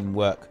and we can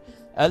work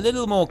a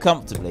little more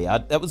comfortably.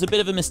 That was a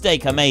bit of a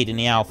mistake I made in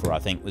the alpha, I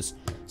think, was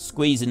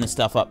squeezing the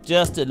stuff up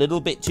just a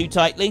little bit too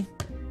tightly.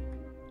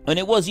 And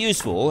it was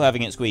useful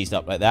having it squeezed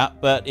up like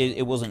that, but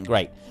it wasn't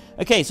great.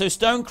 Okay, so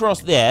stone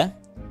cross there.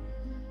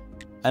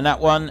 And that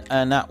one,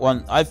 and that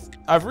one.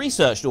 I've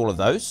researched all of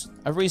those.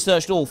 I've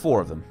researched all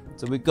 4 of them.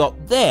 So we've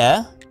got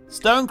there,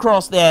 stone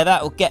cross there.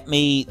 That'll get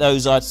me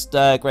those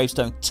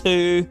gravestone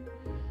 2.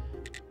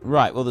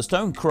 Right, well, the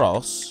stone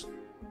cross...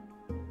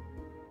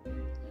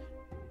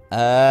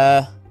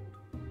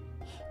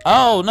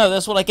 Oh, no,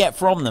 that's what I get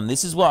from them.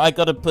 This is what I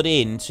got to put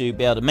in to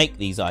be able to make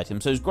these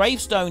items. So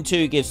gravestone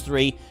 2 gives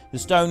 3. The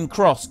stone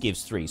cross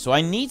gives 3. So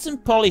I need some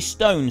polished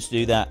stones to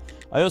do that.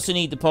 I also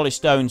need the polished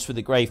stones for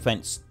the grave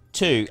fence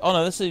 2. Oh,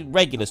 no, that's a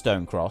regular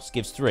stone cross.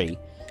 Gives 3.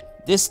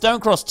 This stone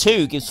cross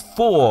 2 gives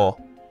 4.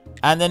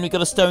 And then we've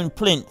got a stone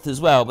plinth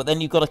as well. But then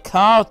you've got a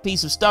carved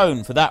piece of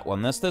stone for that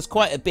one. That's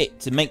quite a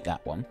bit to make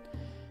that one.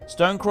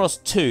 Stone cross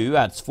 2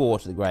 adds 4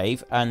 to the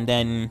grave. And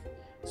then...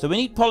 So we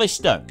need polished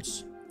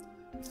stones.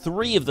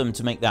 3 of them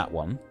to make that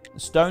one. The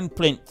stone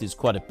plinth is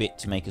quite a bit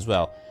to make as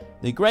well.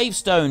 The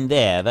gravestone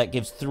there, that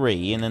gives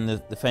 3. And then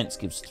the fence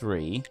gives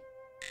 3.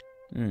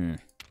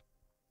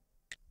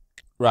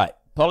 Right.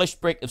 Polished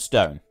brick of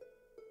stone.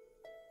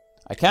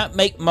 I can't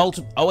make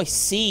multiple... Oh, I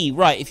see.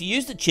 Right. If you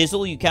use the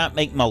chisel, you can't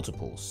make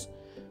multiples.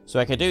 So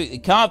I can do a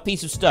carved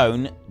piece of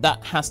stone.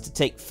 That has to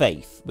take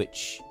faith,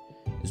 which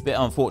is a bit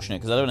unfortunate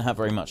because I don't have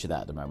very much of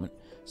that at the moment.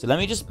 So let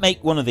me just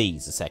make one of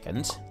these a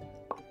second.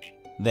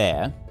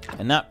 There.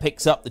 And that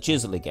picks up the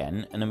chisel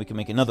again. And then we can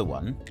make another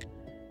one.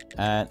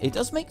 And it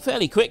does make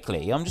fairly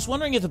quickly. I'm just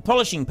wondering if the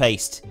polishing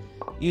paste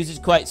uses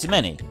quite so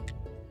many.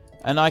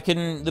 And I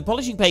can... The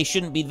polishing paste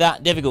shouldn't be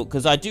that difficult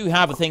because I do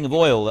have a thing of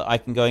oil that I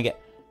can go and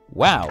get...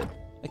 Wow.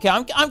 Okay,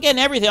 I'm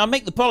getting everything. I'll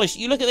make the polish.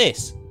 You look at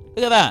this.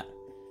 Look at that.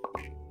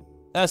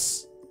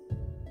 That's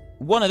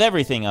one of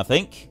everything, I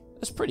think.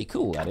 That's pretty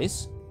cool, that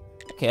is.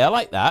 Okay, I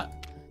like that.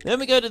 Then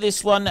we go to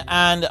this one,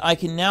 and I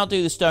can now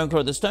do the stone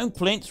cross. The stone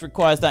plinth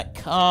requires that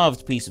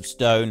carved piece of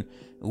stone,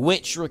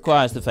 which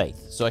requires the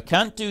faith. So I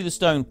can't do the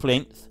stone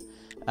plinth,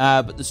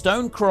 but the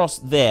stone cross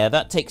there,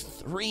 that takes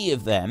 3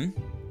 of them.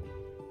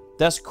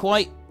 That's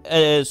quite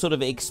a sort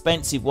of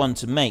expensive one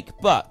to make,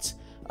 but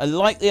I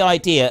like the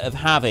idea of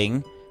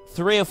having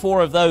 3 or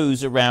 4 of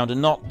those around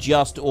and not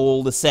just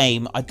all the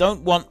same. I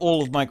don't want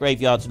all of my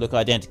graveyard to look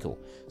identical.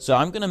 So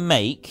I'm going to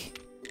make...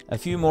 a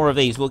few more of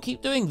these. We'll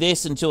keep doing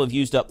this until I've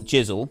used up the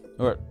chisel.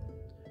 Or,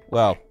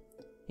 well,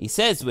 he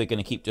says we're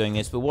going to keep doing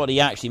this, but what he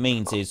actually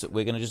means is that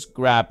we're going to just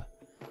grab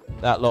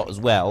that lot as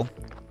well.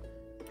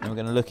 And we're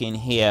going to look in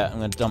here. I'm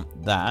going to dump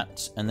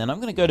that. And then I'm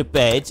going to go to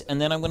bed. And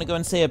then I'm going to go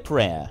and say a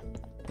prayer.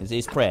 It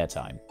is prayer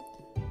time.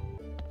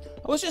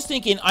 I was just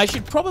thinking I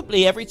should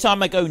probably, every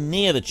time I go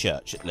near the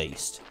church at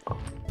least,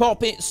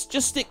 pop it,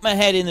 just stick my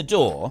head in the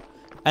door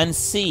and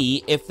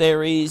see if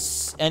there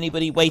is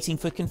anybody waiting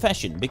for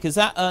confession, because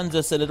that earns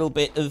us a little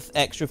bit of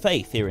extra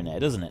faith here and there,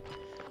 doesn't it?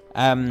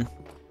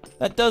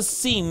 That does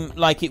seem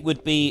like it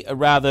would be a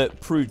rather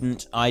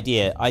prudent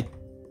idea.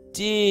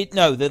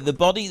 No,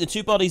 the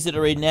 2 bodies that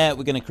are in there,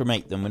 we're going to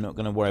cremate them. We're not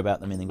going to worry about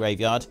them in the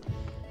graveyard.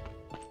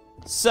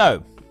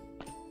 So,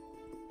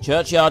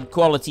 churchyard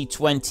quality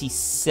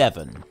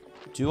 27.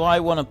 Do I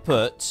want to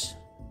put...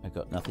 I've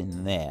got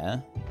nothing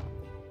there.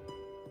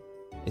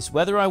 It's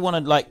whether I want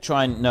to, like,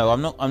 try and... No,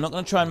 I'm not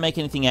going to try and make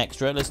anything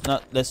extra.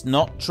 Let's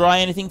not try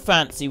anything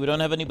fancy. We don't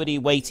have anybody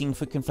waiting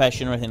for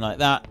confession or anything like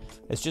that.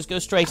 Let's just go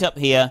straight up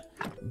here,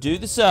 do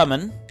the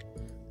sermon,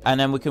 and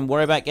then we can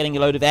worry about getting a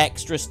load of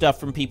extra stuff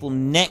from people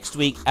next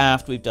week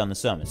after we've done the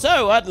sermon.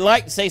 So, I'd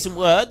like to say some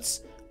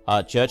words.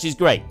 Our church is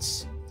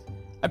great.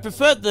 I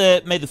preferred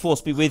the "May the Force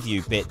be with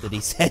you" bit that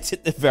he said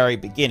at the very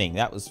beginning.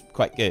 That was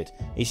quite good.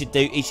 He should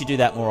do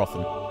that more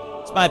often.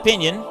 It's my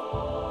opinion.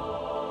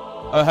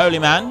 Oh, holy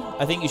man,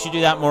 I think you should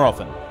do that more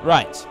often.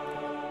 Right.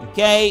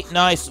 Okay,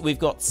 nice. We've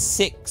got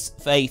 6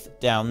 faith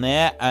down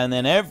there, and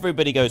then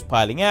everybody goes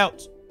piling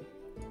out,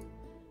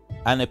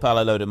 and they pile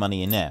a load of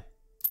money in there.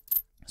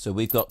 So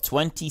we've got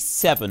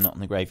 27 on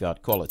the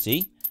graveyard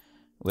quality,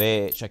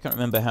 which I can't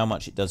remember how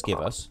much it does give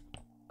us.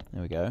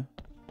 There we go.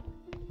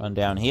 Run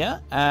down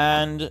here,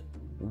 and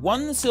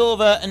 1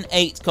 silver and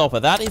 8 copper.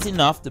 That is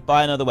enough to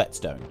buy another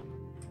whetstone.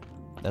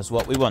 That's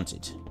what we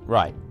wanted.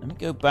 Right, let me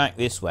go back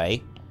this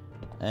way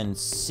and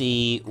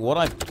see what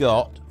I've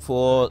got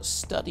for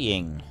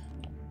studying.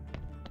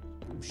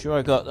 I'm sure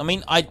I got... I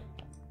mean,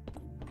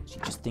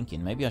 just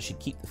thinking, maybe I should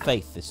keep the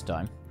faith this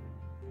time.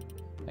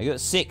 I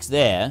got 6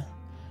 there.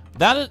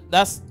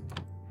 That's...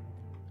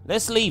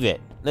 Let's leave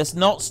it. Let's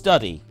not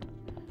study.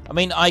 I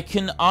mean, I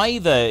can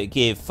either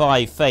give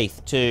 5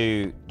 faith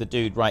to the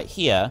dude right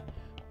here,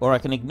 or I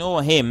can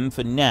ignore him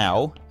for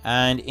now,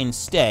 and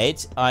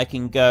instead I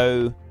can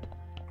go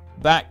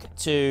back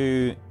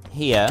to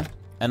here,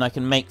 and I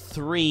can make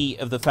 3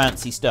 of the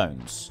fancy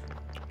stones.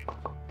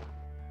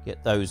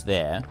 Get those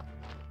there.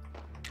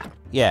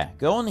 Yeah,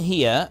 go on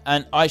here,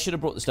 and I should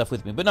have brought the stuff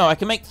with me. But no, I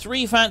can make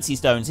 3 fancy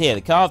stones here,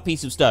 the carved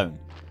piece of stone.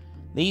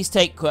 These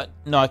take quite...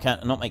 No, I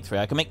can't not make 3.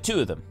 I can make 2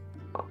 of them.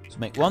 So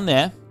make 1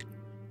 there.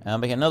 And I'll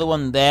make another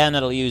one there, and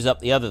that'll use up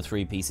the other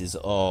 3 pieces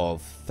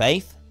of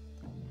faith.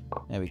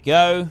 There we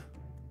go.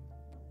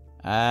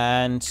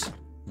 And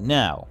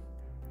now,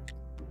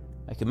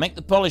 I can make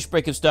the polished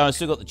brick of stone. I've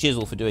still got the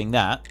chisel for doing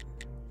that.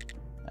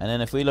 And then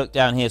if we look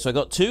down here, so I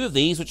got 2 of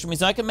these, which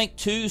means I can make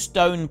 2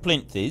 stone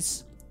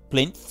plinths.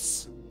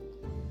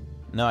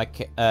 No, I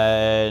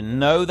can,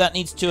 no, that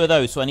needs 2 of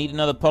those, so I need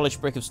another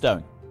polished brick of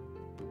stone.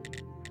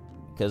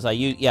 Because I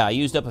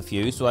used up a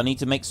few, so I need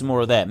to make some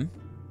more of them.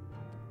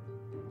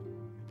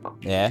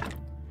 There.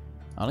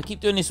 I'm going to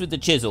keep doing this with the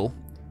chisel,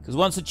 because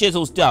once the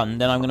chisel's done,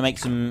 then I'm going to make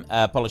some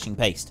polishing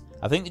paste.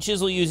 I think the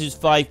chisel uses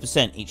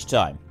 5% each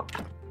time.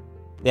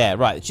 There,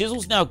 right, the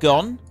chisel's now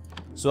gone.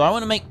 So I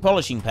want to make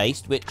polishing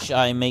paste, which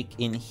I make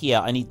in here.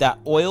 I need that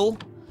oil.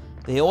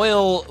 The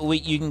oil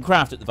you can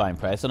craft at the Vine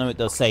Press. I know it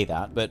does say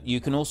that, but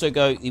you can also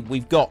go...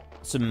 We've got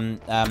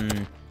some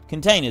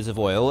containers of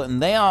oil,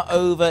 and they are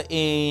over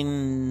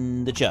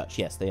in the church.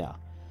 Yes, they are.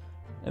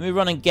 Let me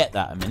run and get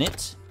that a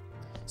minute.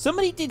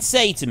 Somebody did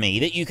say to me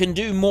that you can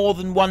do more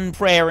than 1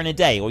 prayer in a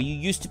day, or you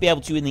used to be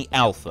able to in the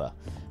alpha.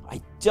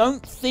 I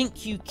don't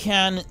think you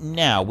can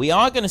now. We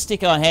are going to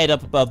stick our head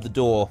up above the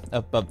door,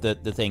 above the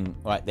thing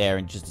right there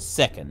in just a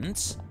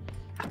second.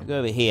 I'll go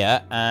over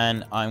here,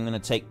 and I'm going to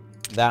take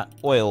that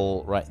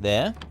oil right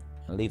there.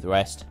 I'll leave the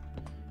rest.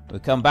 We'll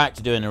come back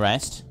to doing the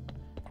rest.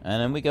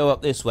 And then we go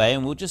up this way,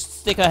 and we'll just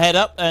stick our head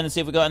up and see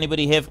if we've got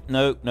anybody here.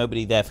 No,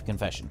 nobody there for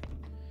confession.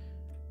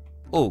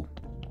 Oh,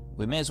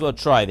 we may as well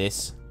try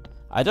this.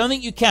 I don't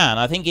think you can.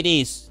 I think it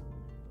is...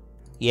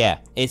 Yeah,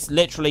 it's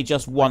literally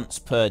just once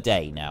per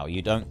day now.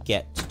 You don't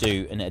get to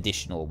do an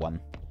additional one.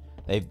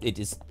 It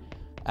is...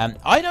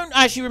 I don't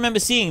actually remember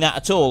seeing that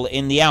at all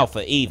in the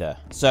alpha either.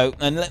 So,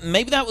 and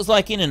maybe that was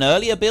like in an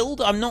earlier build.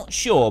 I'm not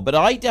sure, but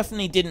I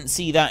definitely didn't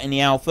see that in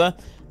the alpha.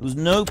 There was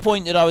no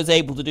point that I was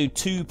able to do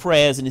 2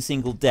 prayers in a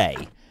single day.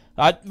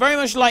 I'd very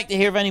much like to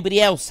hear if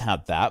anybody else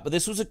had that, but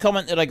this was a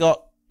comment that I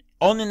got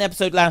on an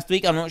episode last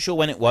week. I'm not sure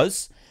when it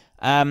was.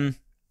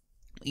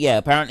 Yeah,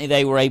 apparently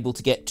they were able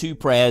to get 2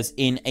 prayers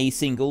in a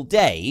single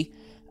day.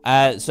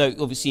 So,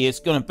 obviously, it's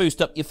going to boost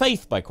up your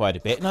faith by quite a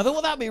bit. And I thought,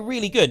 well, that'd be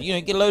really good. You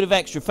know, get a load of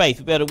extra faith.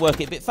 We'd be able to work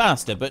it a bit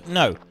faster. But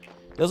no,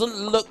 doesn't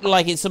look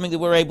like it's something that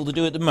we're able to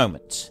do at the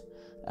moment.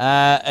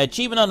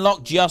 Achievement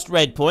unlocked, just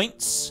red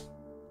points.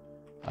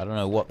 I don't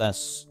know what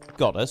that's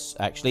got us,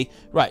 actually.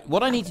 Right,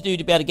 what I need to do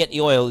to be able to get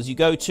the oil is you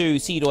go to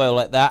seed oil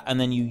like that, and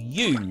then you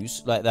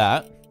use like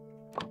that.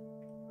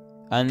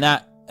 And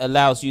that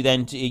allows you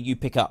then to, you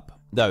pick up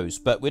those,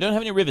 but we don't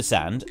have any river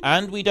sand,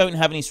 and we don't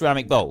have any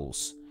ceramic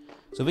bowls.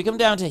 So if we come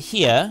down to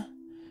here,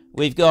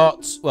 we've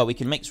got, well, we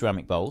can make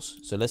ceramic bowls.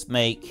 So let's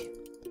make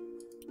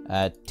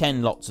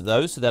 10 lots of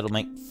those, so that'll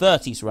make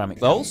 30 ceramic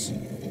bowls.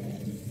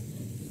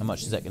 How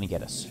much is that going to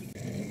get us?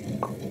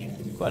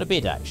 Quite a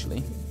bit,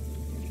 actually.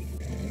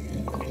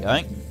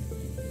 Going.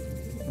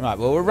 Right,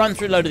 well, we'll run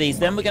through a load of these,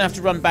 then we're going to have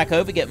to run back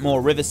over, get more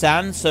river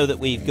sand, so that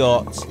we've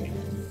got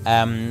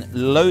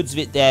loads of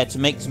it there to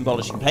make some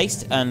polishing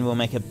paste, and we'll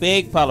make a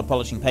big pile of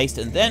polishing paste,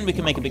 and then we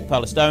can make a big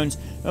pile of stones.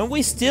 And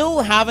we still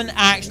haven't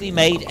actually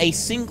made a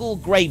single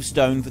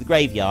gravestone for the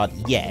graveyard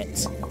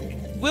yet.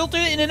 We'll do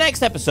it in the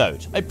next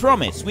episode, I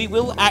promise. We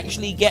will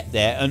actually get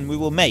there, and we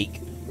will make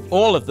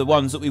all of the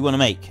ones that we want to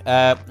make.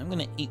 I'm going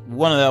to eat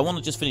one of them. I want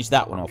to just finish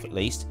that one off at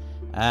least.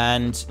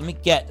 And let me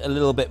get a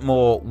little bit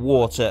more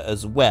water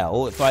as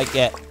well. If I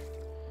get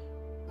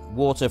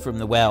water from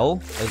the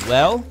well as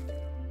well.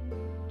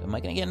 Am I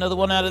going to get another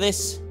one out of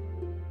this?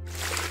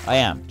 I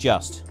am,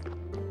 just.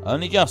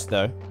 Only just,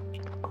 though.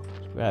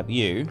 Let's grab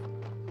you.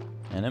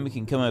 And then we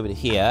can come over to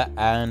here,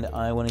 and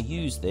I want to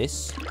use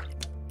this.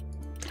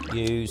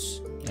 Use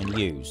and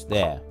use.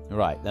 There.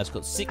 Right, that's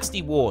got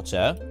 60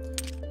 water.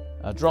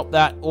 I'll drop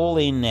that all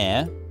in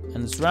there.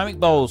 And the ceramic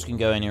bowls can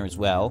go in here as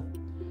well.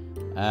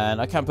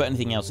 And I can't put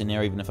anything else in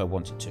there, even if I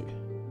wanted to.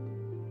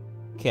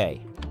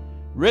 Okay.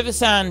 River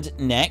sand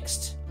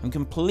next. I'm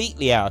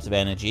completely out of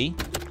energy.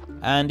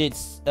 And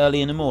it's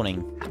early in the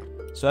morning.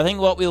 So I think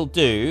what we'll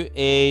do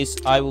is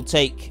I will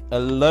take a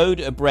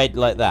load of bread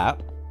like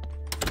that.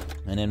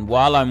 And then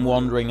while I'm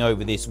wandering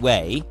over this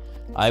way,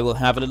 I will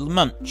have a little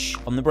munch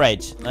on the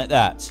bread like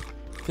that.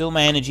 Fill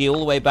my energy all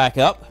the way back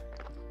up.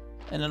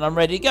 And then I'm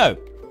ready to go.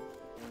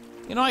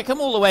 You know, I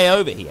come all the way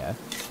over here.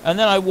 And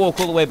then I walk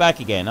all the way back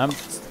again.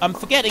 I'm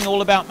forgetting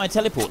all about my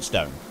teleport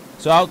stone.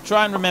 So I'll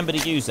try and remember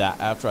to use that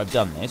after I've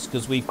done this.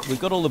 Because we've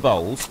got all the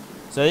bowls.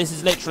 So this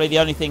is literally the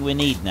only thing we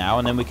need now,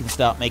 and then we can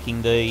start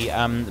making the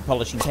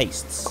polishing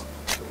pastes.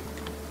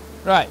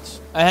 Right,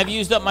 I have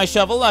used up my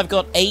shovel. I've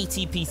got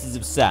 80 pieces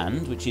of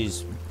sand, which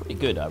is pretty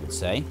good, I would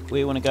say.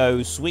 We want to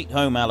go Sweet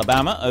Home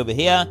Alabama over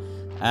here,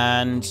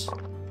 and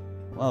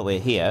while we're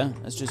here,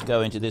 let's just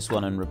go into this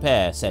one and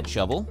repair said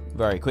shovel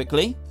very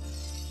quickly.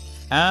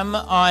 Am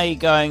I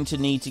going to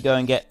need to go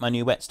and get my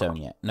new whetstone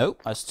yet?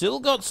 Nope, I've still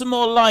got some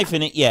more life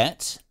in it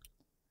yet.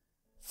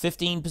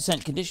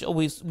 15% condition. Oh,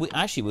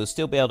 we'll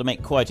still be able to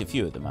make quite a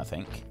few of them, I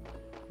think.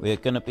 We're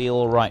going to be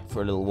all right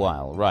for a little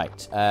while.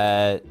 Right.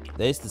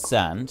 There's the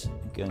sand.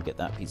 Go and get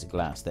that piece of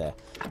glass there.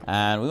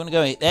 And we want to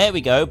go... There we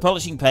go.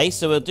 Polishing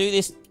paste. So we'll do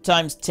this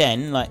times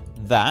 10, like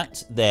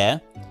that. There.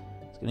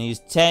 It's going to use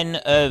 10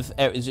 of...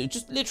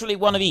 Just literally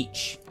one of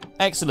each.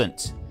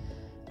 Excellent.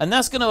 And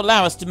that's going to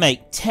allow us to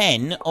make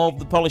 10 of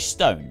the polished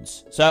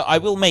stones. So I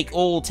will make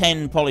all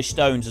 10 polished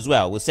stones as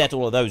well. We'll set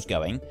all of those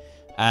going.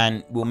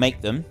 And we'll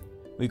make them.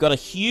 We've got a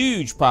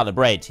huge pile of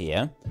bread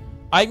here.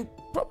 I'm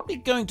probably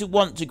going to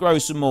want to grow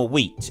some more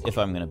wheat if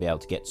I'm going to be able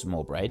to get some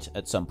more bread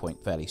at some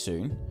point fairly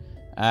soon.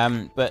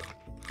 But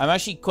I'm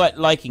actually quite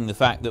liking the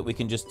fact that we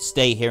can just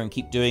stay here and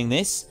keep doing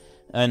this.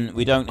 And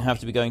we don't have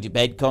to be going to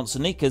bed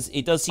constantly, because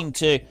it does seem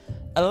to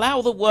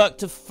allow the work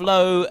to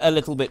flow a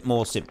little bit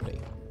more simply.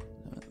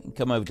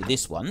 Come over to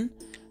this one.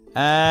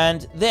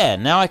 And there,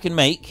 now I can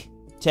make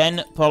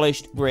 10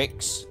 polished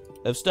bricks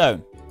of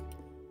stone.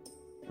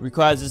 It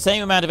requires the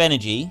same amount of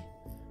energy.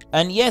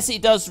 And yes,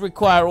 it does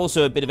require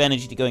also a bit of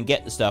energy to go and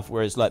get the stuff,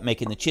 whereas like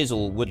making the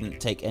chisel wouldn't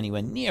take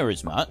anywhere near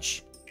as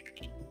much.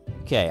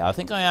 Okay, I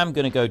think I am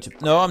going to go to...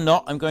 No, I'm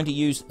not. I'm going to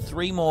use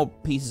 3 more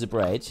pieces of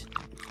bread.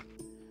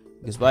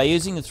 Because by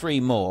using the 3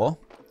 more,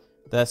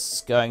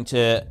 that's going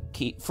to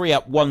free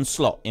up 1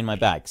 slot in my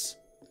bags.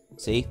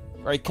 See?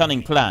 Very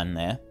cunning plan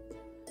there.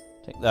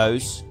 Take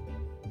those.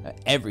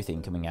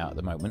 Everything coming out at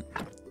the moment.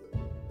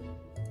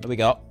 What do we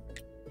got?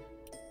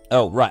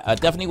 Oh, right. I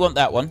definitely want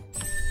that one.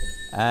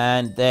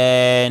 And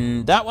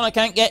then that one I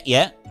can't get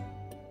yet.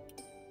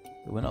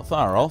 But we're not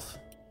far off.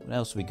 What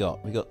else have we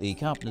got? We got the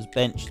carpenter's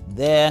bench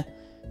there.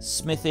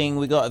 Smithing.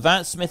 We got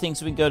advanced smithing,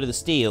 so we can go to the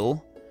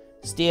steel.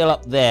 Steel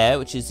up there,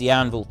 which is the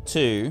anvil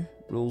 2.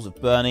 Rules of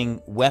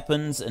burning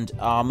weapons and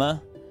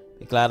armor.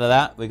 Be glad of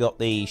that. We got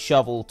the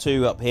shovel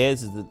 2 up here.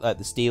 This is like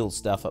the steel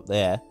stuff up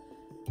there.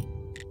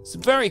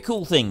 Some very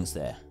cool things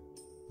there.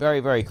 Very,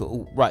 very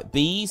cool. Ooh, right,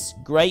 bees,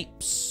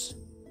 grapes,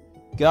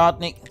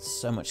 gardening.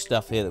 So much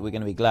stuff here that we're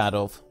going to be glad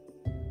of.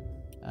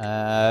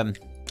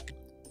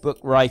 Book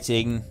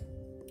writing.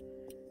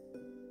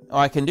 Oh,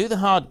 I can do the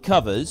hard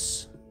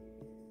covers.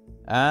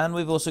 And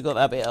we've also got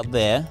that bit up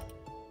there.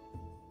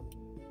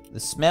 The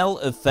smell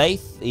of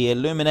faith, the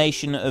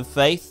illumination of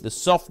faith, the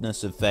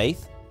softness of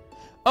faith.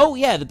 Oh,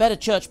 yeah, the better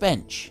church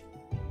bench.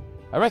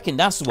 I reckon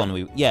that's the one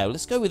we... Yeah,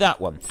 let's go with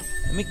that one.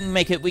 And we can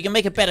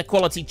make a better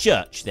quality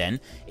church, then.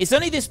 It's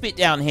only this bit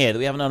down here that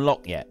we haven't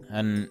unlocked yet.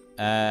 And,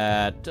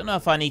 don't know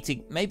if I need to...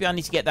 Maybe I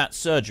need to get that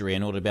surgery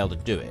in order to be able to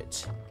do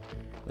it.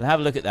 We'll have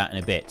a look at that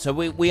in a bit. So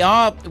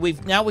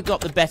now we've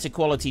got the better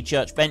quality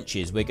church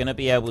benches. We're going to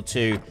be able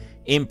to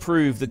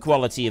improve the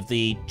quality of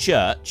the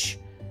church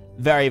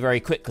very, very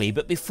quickly.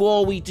 But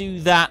before we do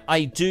that,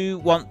 I do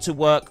want to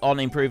work on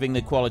improving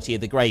the quality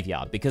of the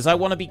graveyard, because I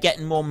want to be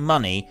getting more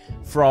money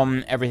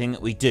from everything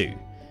that we do.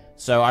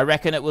 So I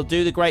reckon it will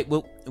do the great...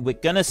 We're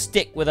going to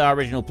stick with our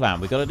original plan.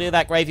 We've got to do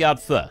that graveyard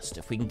first.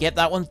 If we can get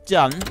that one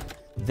done,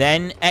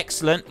 then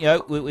excellent. You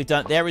know, we've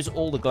done... There is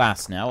all the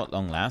glass now at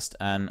long last,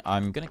 and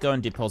I'm going to go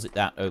and deposit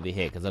that over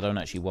here, because I don't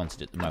actually want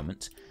it at the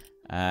moment.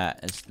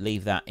 Let's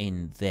leave that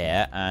in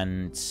there,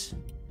 and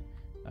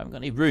I haven't got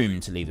any room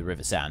to leave the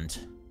river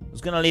sand. I was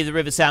going to leave the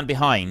river sand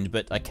behind,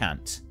 but I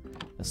can't.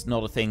 That's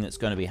not a thing that's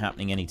going to be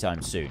happening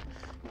anytime soon.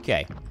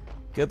 Okay,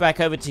 go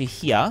back over to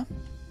here,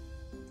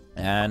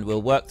 and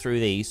we'll work through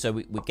these. So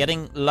we're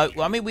getting low.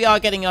 Well, I mean, we are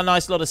getting a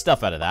nice lot of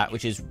stuff out of that,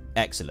 which is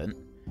excellent.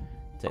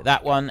 Take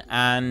that one,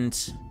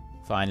 and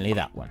finally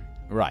that one.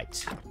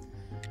 Right.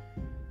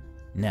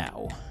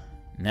 Now.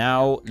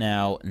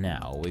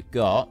 We've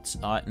got...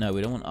 no,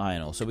 we don't want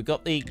iron ore. So we've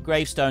got the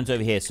gravestones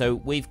over here. So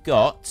we've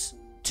got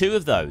 2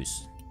 of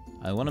those.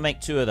 I want to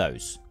make 2 of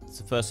those. That's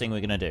the first thing we're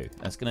going to do.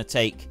 That's going to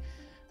take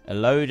a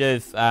load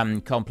of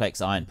complex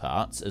iron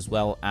parts, as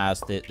well as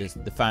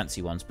the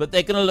fancy ones. But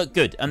they're going to look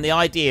good. And the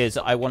idea is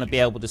that I want to be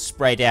able to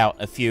spread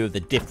out a few of the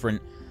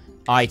different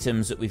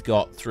items that we've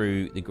got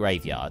through the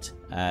graveyard.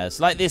 It's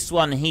like this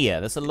one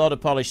here. That's a lot of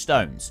polished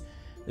stones.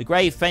 The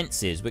grave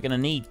fences, we're going to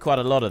need quite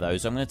a lot of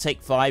those. I'm going to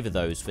take 5 of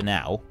those for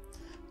now.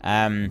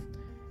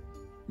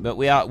 But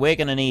we're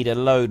going to need a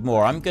load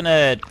more. I'm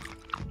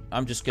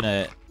just going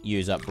to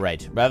use up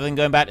bread. Rather than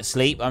going back to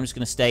sleep, I'm just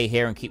going to stay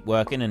here and keep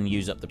working and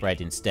use up the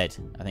bread instead.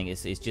 I think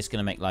it's just going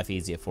to make life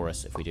easier for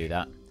us if we do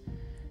that.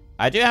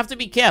 I do have to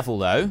be careful,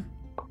 though,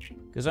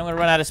 because I'm going to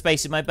run out of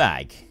space in my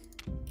bag.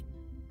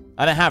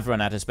 I don't have run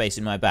out of space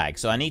in my bag,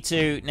 so I need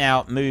to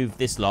now move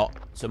this lot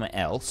somewhere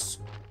else.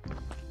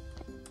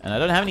 And I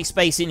don't have any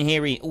space in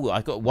here. Oh,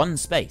 I've got 1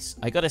 space.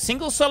 I got a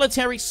single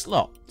solitary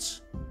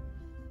slot.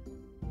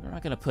 Where am I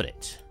going to put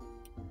it?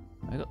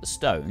 I got the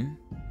stone.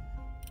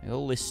 I got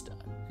all this stuff.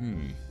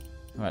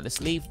 All right,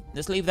 let's leave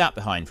that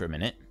behind for a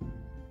minute.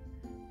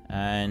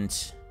 And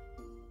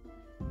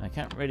I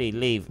can't really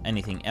leave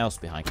anything else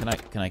behind.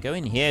 Can I go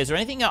in here? Is there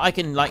anything that I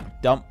can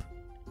like dump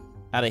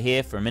out of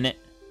here for a minute?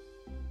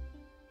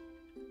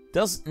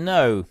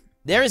 No,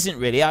 there isn't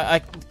really. I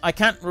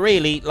can't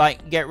really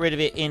like get rid of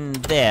it in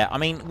there. I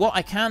mean, what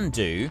I can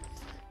do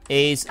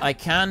is I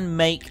can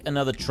make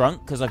another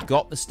trunk because I've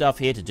got the stuff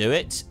here to do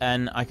it,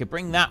 and I could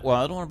bring that well.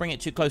 I don't want to bring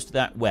it too close to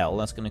that well.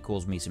 That's going to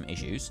cause me some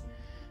issues.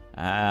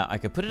 I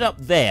could put it up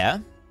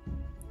there,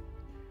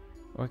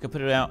 or I could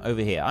put it out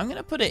over here. I'm going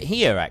to put it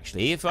here,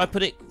 actually. If I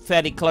put it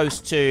fairly close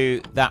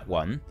to that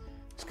one,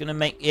 it's going to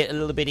make it a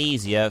little bit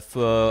easier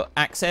for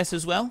access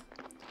as well.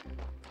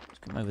 Let's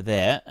come over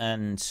there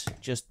and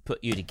just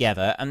put you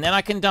together, and then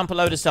I can dump a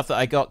load of stuff that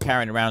I got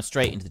carrying around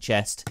straight into the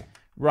chest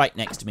right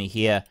next to me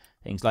here.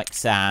 Things like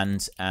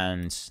sand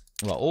and,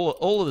 well,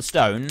 all of the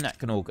stone. That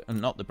can all go,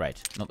 not the bread.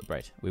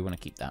 We want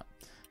to keep that.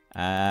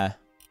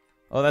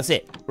 Oh, that's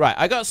it. Right,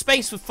 I got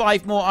space for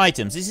 5 more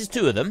items. This is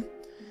 2 of them.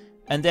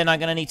 And then I'm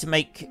going to need to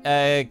make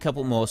a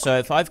couple more. So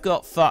if I've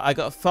got I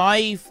got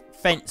 5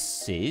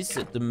 fences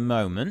at the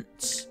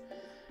moment.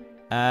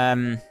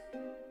 I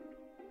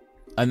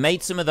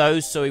made some of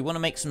those, so we want to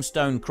make some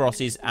stone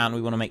crosses, and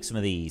we want to make some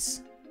of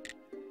these.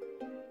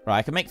 Right,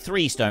 I can make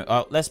 3 stone...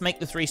 Oh, let's make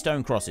the 3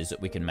 stone crosses that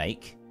we can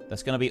make.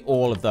 That's going to be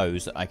all of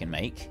those that I can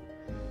make.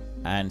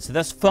 And so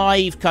that's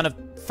 5 kind of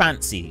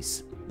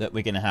fancies that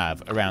we're going to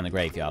have around the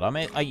graveyard.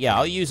 Yeah,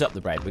 I'll use up the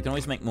bread. We can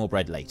always make more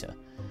bread later.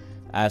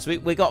 So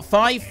we got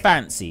 5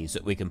 fancies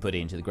that we can put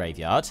into the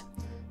graveyard.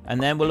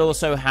 And then we'll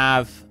also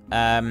have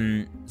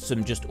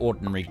some just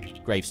ordinary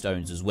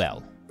gravestones as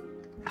well.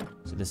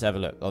 So let's have a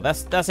look. Oh,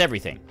 that's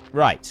everything.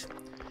 Right.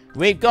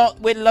 We're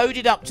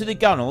loaded up to the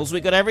gunnels.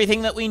 We've got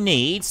everything that we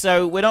need.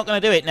 So we're not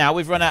going to do it now.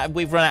 We've run out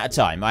of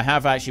time. I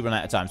have actually run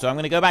out of time. So I'm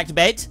going to go back to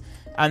bed,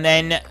 and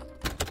then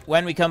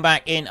when we come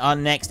back in our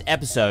next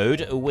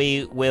episode,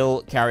 we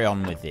will carry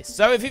on with this.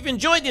 So if you've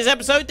enjoyed this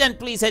episode, then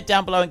please head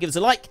down below and give us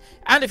a like.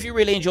 And if you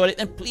really enjoyed it,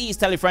 then please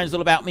tell your friends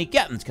all about me.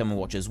 Get them to come and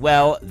watch as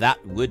well.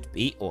 That would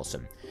be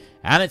awesome.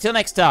 And until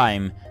next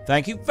time,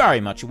 thank you very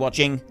much for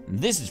watching.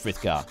 This is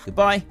Frithgar.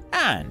 Goodbye,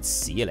 and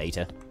see you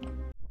later.